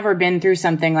 who've never been through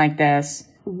something like this,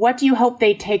 what do you hope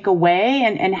they take away?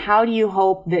 And how do you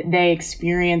hope that they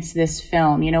experience this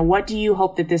film? You know, what do you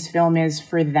hope that this film is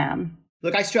for them?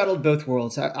 Look, I straddled both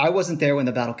worlds. I wasn't there when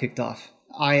the battle kicked off.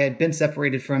 I had been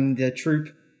separated from the troop,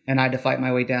 and I had to fight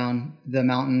my way down the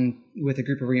mountain with a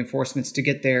group of reinforcements to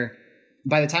get there.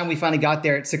 By the time we finally got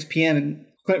there at 6 p.m.,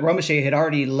 Clint Romeshay had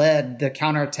already led the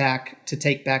counterattack to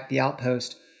take back the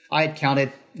outpost. I had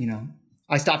counted,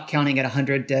 I stopped counting at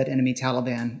 100 dead enemy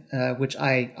Taliban, which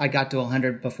I got to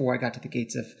 100 before I got to the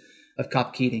gates of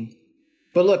Cop Keating.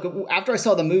 But look, after I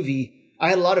saw the movie, I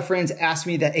had a lot of friends ask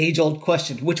me that age-old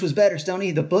question, which was better,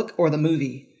 Stoney, the book or the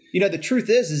movie? The truth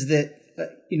is that,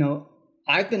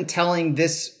 I've been telling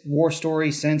this war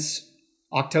story since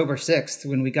October 6th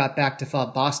when we got back to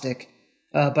Fob Bostic,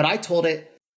 but I told it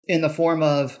in the form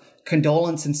of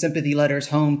condolence and sympathy letters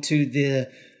home to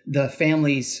the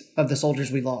families of the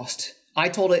soldiers we lost. I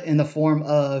told it in the form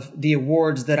of the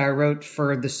awards that I wrote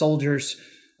for the soldiers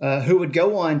who would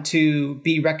go on to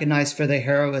be recognized for their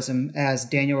heroism, as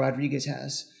Daniel Rodriguez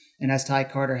has, and as Ty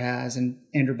Carter has, and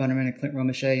Andrew Bunderman and Clint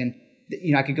Romeshay,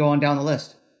 and I could go on down the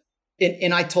list.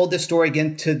 And I told this story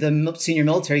again to the senior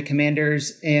military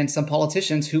commanders and some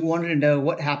politicians who wanted to know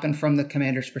what happened from the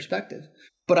commander's perspective.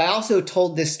 But I also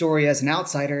told this story as an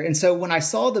outsider. And so when I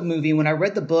saw the movie, when I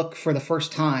read the book for the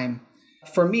first time,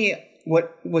 for me,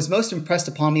 what was most impressed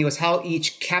upon me was how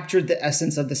each captured the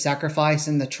essence of the sacrifice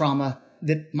and the trauma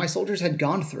that my soldiers had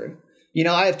gone through.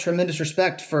 I have tremendous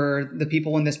respect for the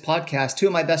people in this podcast. Two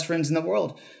of my best friends in the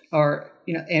world are,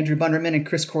 Andrew Bunderman and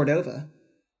Chris Cordova.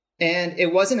 And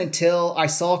it wasn't until I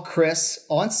saw Chris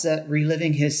on set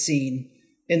reliving his scene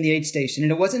in the aid station.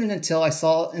 And it wasn't until I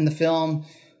saw in the film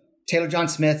Taylor John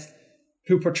Smith,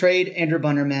 who portrayed Andrew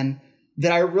Bunderman,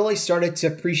 that I really started to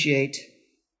appreciate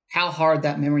how hard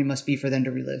that memory must be for them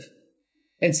to relive.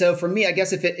 And so for me, I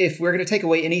guess if we're going to take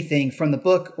away anything from the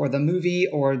book or the movie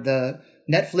or the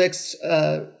Netflix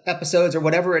episodes or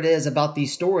whatever it is about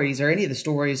these stories or any of the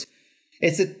stories,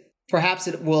 it's that perhaps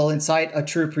it will incite a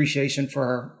true appreciation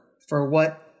for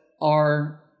what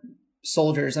our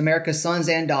soldiers, America's sons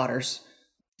and daughters,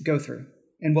 go through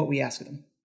and what we ask of them.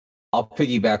 I'll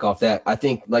piggyback off that. I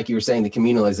think, like you were saying, the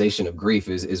communalization of grief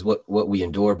is what we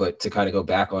endure. But to kind of go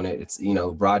back on it, it's,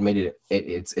 Rod made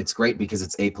it's great because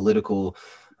it's apolitical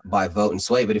by vote and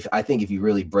sway. But I think if you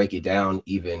really break it down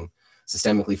even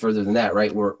systemically further than that,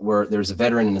 right, where there's a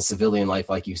veteran and a civilian life,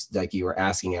 like you were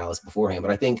asking Alice beforehand.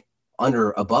 But I think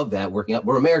above that, working up,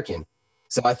 we're American.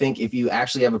 So I think if you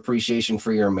actually have appreciation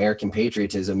for your American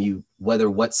patriotism, whether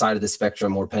what side of the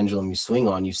spectrum or pendulum you swing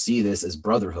on, you see this as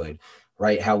brotherhood.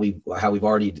 Right, how we've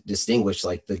already distinguished,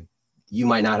 like you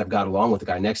might not have got along with the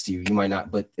guy next to you, you might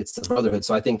not, but it's the brotherhood.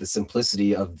 So I think the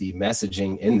simplicity of the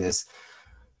messaging in this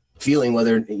feeling,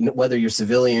 whether you're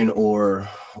civilian or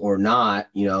not,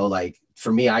 like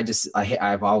for me,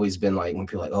 I've always been like, when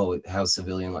people are like, oh, how's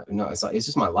civilian? Like, no, it's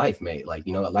just my life, mate. Like,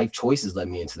 life choices led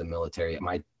me into the military.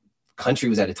 My country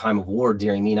was at a time of war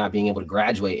during me not being able to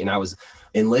graduate, and I was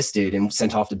enlisted and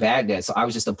sent off to Baghdad. So I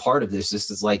was just a part of this. Just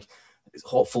as like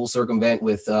whole full circumvent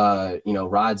with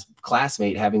Rod's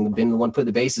classmate having been the one put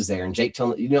the bases there, and Jake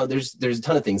telling there's a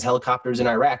ton of things, helicopters in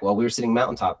Iraq while we were sitting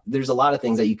mountaintop. There's a lot of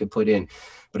things that you could put in,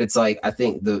 but it's like I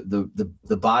think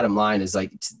the bottom line is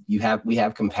like we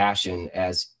have compassion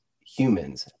as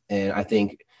humans, and I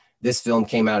think this film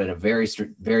came out at a very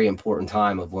very important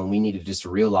time of when we needed just to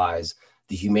realize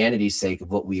the humanity's sake of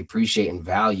what we appreciate and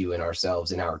value in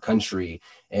ourselves, in our country.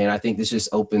 And I think this just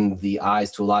opened the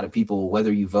eyes to a lot of people,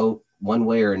 whether you vote one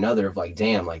way or another of like,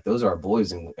 damn, like those are our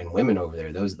boys and women over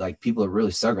there. Those like people are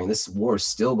really suffering. This war is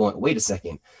still going. Wait a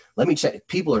second. Let me check.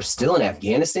 People are still in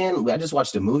Afghanistan. I just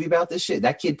watched a movie about this shit.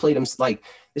 That kid played him like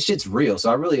this shit's real.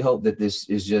 So I really hope that this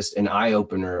is just an eye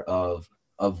opener of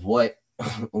what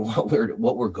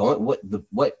we're going,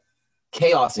 what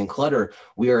chaos and clutter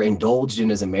we are indulged in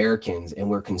as Americans and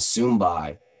we're consumed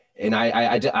by. And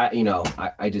I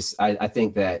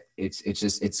think that it's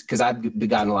because I've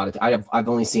gotten a lot of, I've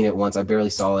only seen it once. I barely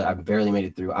saw it. I barely made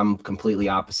it through. I'm completely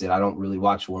opposite. I don't really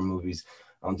watch war movies.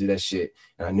 I don't do that shit.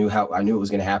 And I knew it was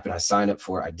going to happen. I signed up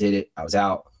for it. I did it. I was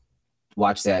out.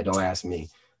 Watch that. Don't ask me.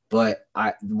 But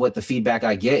what the feedback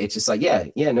I get, it's just like, yeah,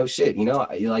 no shit. You know,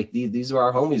 like these are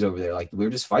our homies over there. Like we're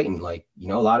just fighting. Like, you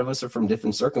know, a lot of us are from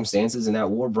different circumstances and that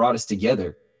war brought us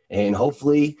together. And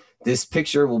hopefully this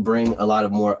picture will bring a lot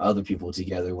of more other people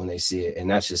together when they see it. And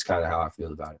that's just kind of how I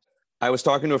feel about it. I was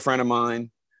talking to a friend of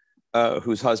mine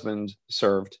whose husband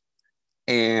served,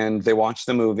 and they watched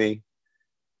the movie,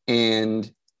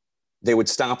 and they would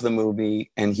stop the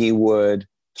movie and he would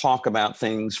talk about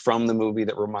things from the movie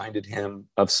that reminded him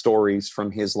of stories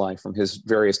from his life, from his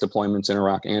various deployments in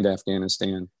Iraq and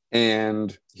Afghanistan.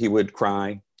 And he would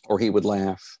cry or he would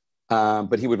laugh,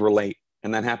 but he would relate.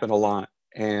 And that happened a lot.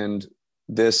 And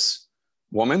this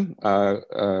woman,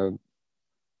 a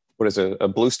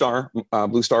Blue Star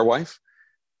wife,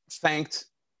 thanked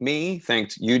me,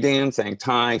 thanked you, Dan, thanked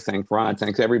Ty, thanked Rod,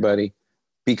 thanked everybody,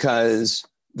 because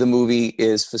the movie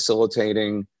is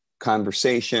facilitating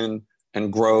conversation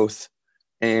and growth.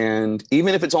 And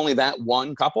even if it's only that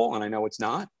one couple, and I know it's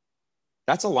not,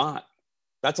 that's a lot.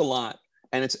 That's a lot.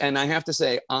 And I have to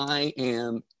say, I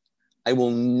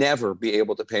will never be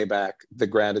able to pay back the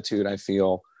gratitude I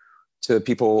feel to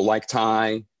people like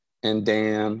Ty and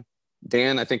Dan.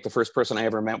 Dan, I think the first person I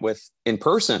ever met with in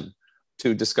person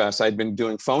to discuss, I'd been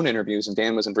doing phone interviews and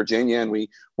Dan was in Virginia and we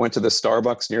went to the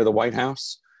Starbucks near the White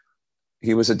House.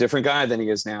 He was a different guy than he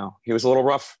is now. He was a little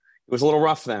rough. It was a little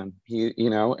rough then,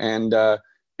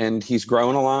 and he's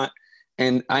grown a lot.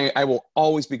 And I will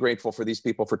always be grateful for these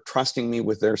people for trusting me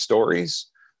with their stories,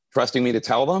 trusting me to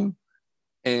tell them.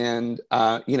 And,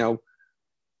 I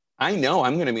know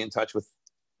I'm going to be in touch with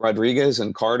Rodriguez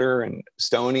and Carter and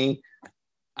Stoney.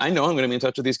 I know I'm going to be in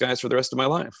touch with these guys for the rest of my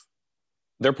life.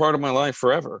 They're part of my life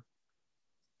forever.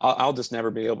 I'll just never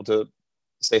be able to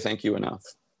say thank you enough.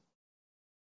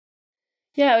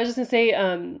 Yeah, I was just going to say,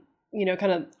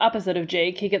 kind of opposite of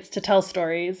Jake, he gets to tell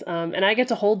stories, and I get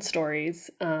to hold stories.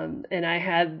 And I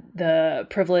had the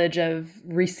privilege of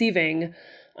receiving,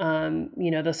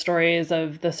 the stories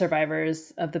of the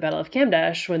survivors of the Battle of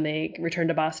Kamdesh when they returned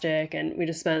to Bostik. And we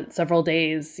just spent several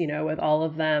days, with all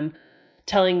of them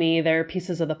telling me their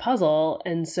pieces of the puzzle.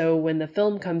 And so when the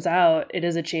film comes out, it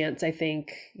is a chance, I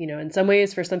think, in some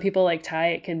ways for some people like Ty,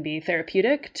 it can be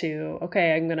therapeutic to,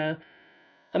 okay, I'm going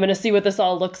to see what this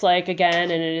all looks like again.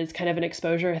 And it is kind of an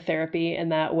exposure therapy in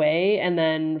that way. And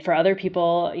then for other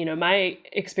people, my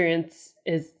experience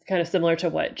is kind of similar to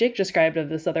what Jake described of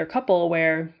this other couple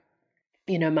where,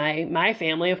 my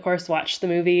family, of course, watched the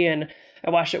movie and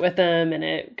I watched it with them and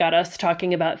it got us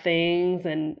talking about things.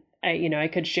 And I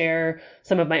could share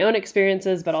some of my own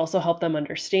experiences, but also help them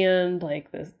understand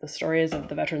like the stories of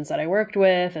the veterans that I worked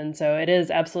with. And so it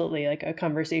is absolutely like a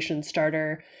conversation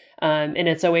starter. And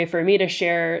it's a way for me to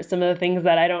share some of the things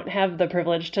that I don't have the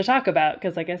privilege to talk about.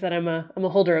 Because like I said, I'm a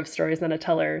holder of stories, not a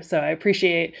teller. So I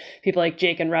appreciate people like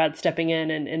Jake and Rod stepping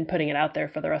in and putting it out there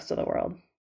for the rest of the world.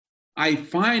 I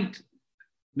find,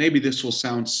 maybe this will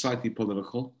sound slightly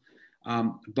political,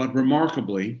 but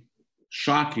remarkably,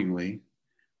 shockingly,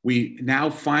 we now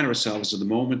find ourselves at the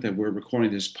moment that we're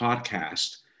recording this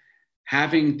podcast,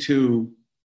 having to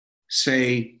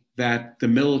say that the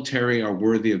military are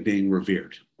worthy of being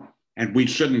revered. And we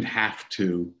shouldn't have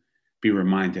to be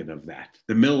reminded of that.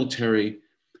 The military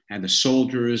and the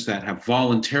soldiers that have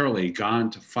voluntarily gone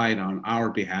to fight on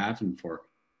our behalf and for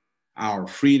our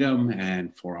freedom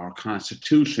and for our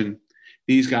Constitution,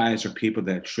 these guys are people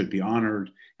that should be honored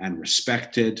and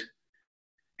respected.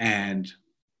 And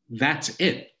that's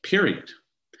it, period.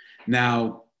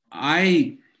 Now,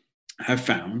 I have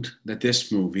found that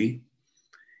this movie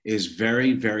is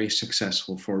very, very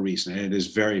successful for a reason. And it is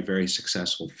very, very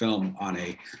successful film on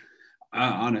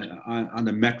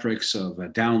the metrics of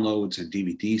downloads and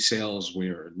DVD sales.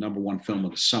 We're #1 film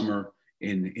of the summer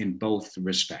in both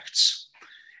respects.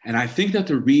 And I think that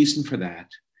the reason for that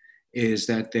is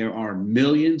that there are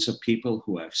millions of people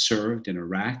who have served in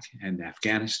Iraq and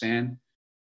Afghanistan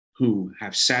who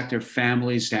have sat their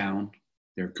families down,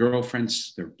 their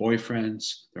girlfriends, their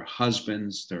boyfriends, their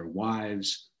husbands, their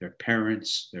wives, their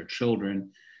parents, their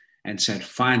children, and said,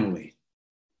 finally,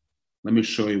 let me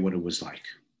show you what it was like.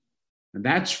 And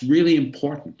that's really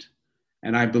important.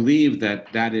 And I believe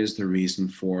that that is the reason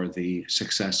for the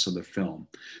success of the film.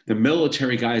 The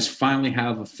military guys finally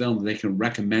have a film that they can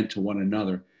recommend to one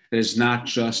another that is not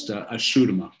just a shoot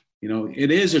 'em up.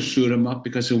 It is a shoot 'em up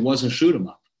because it was a shoot 'em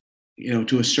up,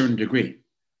 to a certain degree.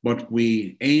 But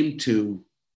we aim to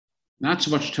not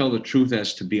so much tell the truth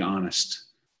as to be honest.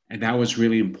 And that was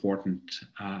really important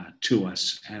to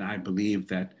us. And I believe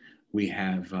that we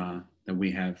have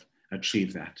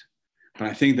achieved that. But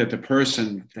I think that the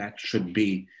person that should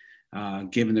be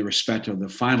given the respect of the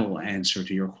final answer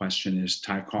to your question is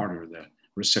Ty Carter, the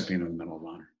recipient of the Medal of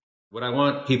Honor. What I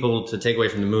want people to take away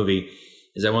from the movie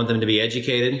is I want them to be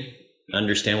educated,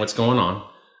 understand what's going on.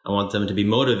 I want them to be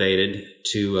motivated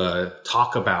to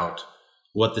talk about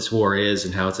what this war is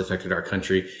and how it's affected our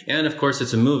country. And of course,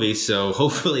 it's a movie, so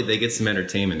hopefully they get some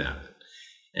entertainment out of it.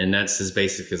 And that's as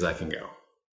basic as I can go.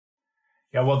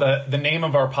 Yeah, well, the name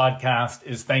of our podcast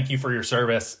is Thank You for Your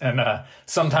Service. And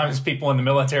sometimes people in the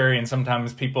military and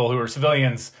sometimes people who are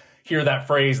civilians hear that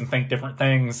phrase and think different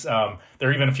things. There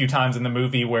are even a few times in the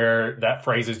movie where that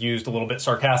phrase is used a little bit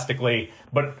sarcastically.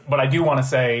 But I do want to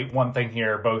say one thing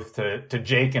here, both to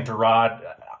Jake and to Rod.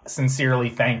 Sincerely,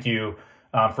 thank you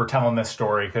for telling this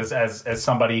story. Because as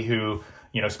somebody who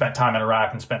spent time in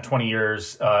Iraq and spent 20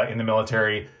 years in the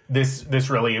military, this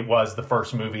really was the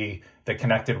first movie that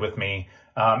connected with me.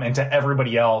 And to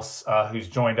everybody else who's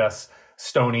joined us,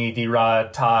 Stoney,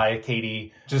 D-Rod, Ty,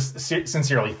 Katie, just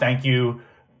sincerely thank you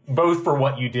both for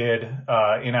what you did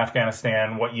in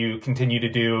Afghanistan, what you continue to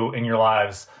do in your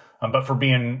lives, but for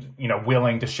being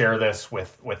willing to share this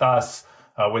with us,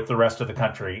 with the rest of the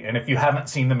country. And if you haven't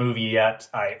seen the movie yet,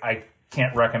 I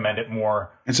can't recommend it more.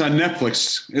 It's on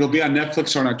Netflix. It'll be on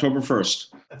Netflix on October 1st.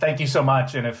 Thank you so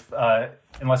much. And if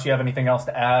unless you have anything else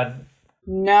to add.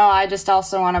 No, I just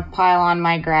also want to pile on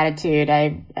my gratitude.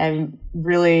 I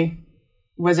really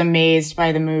was amazed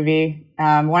by the movie.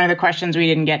 One of the questions we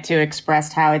didn't get to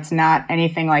expressed how it's not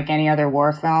anything like any other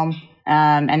war film.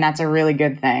 And that's a really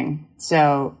good thing.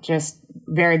 So just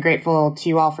very grateful to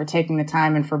you all for taking the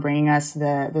time and for bringing us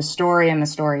the story and the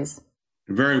stories.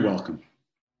 You're very welcome.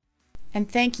 And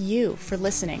thank you for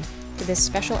listening to this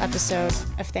special episode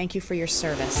of Thank You for Your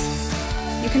Service.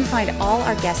 You can find all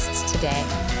our guests today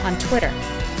on Twitter: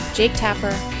 Jake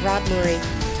Tapper, Rod Lurie,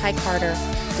 Ty Carter,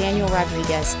 Daniel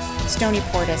Rodriguez, Stoney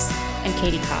Portis, and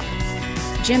Katie Kopp.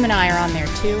 Jim and I are on there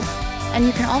too, and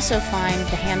you can also find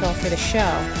the handle for the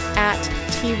show at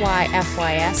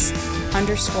TYFYS_podcast.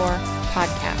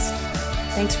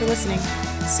 Thanks for listening.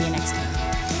 See you next time.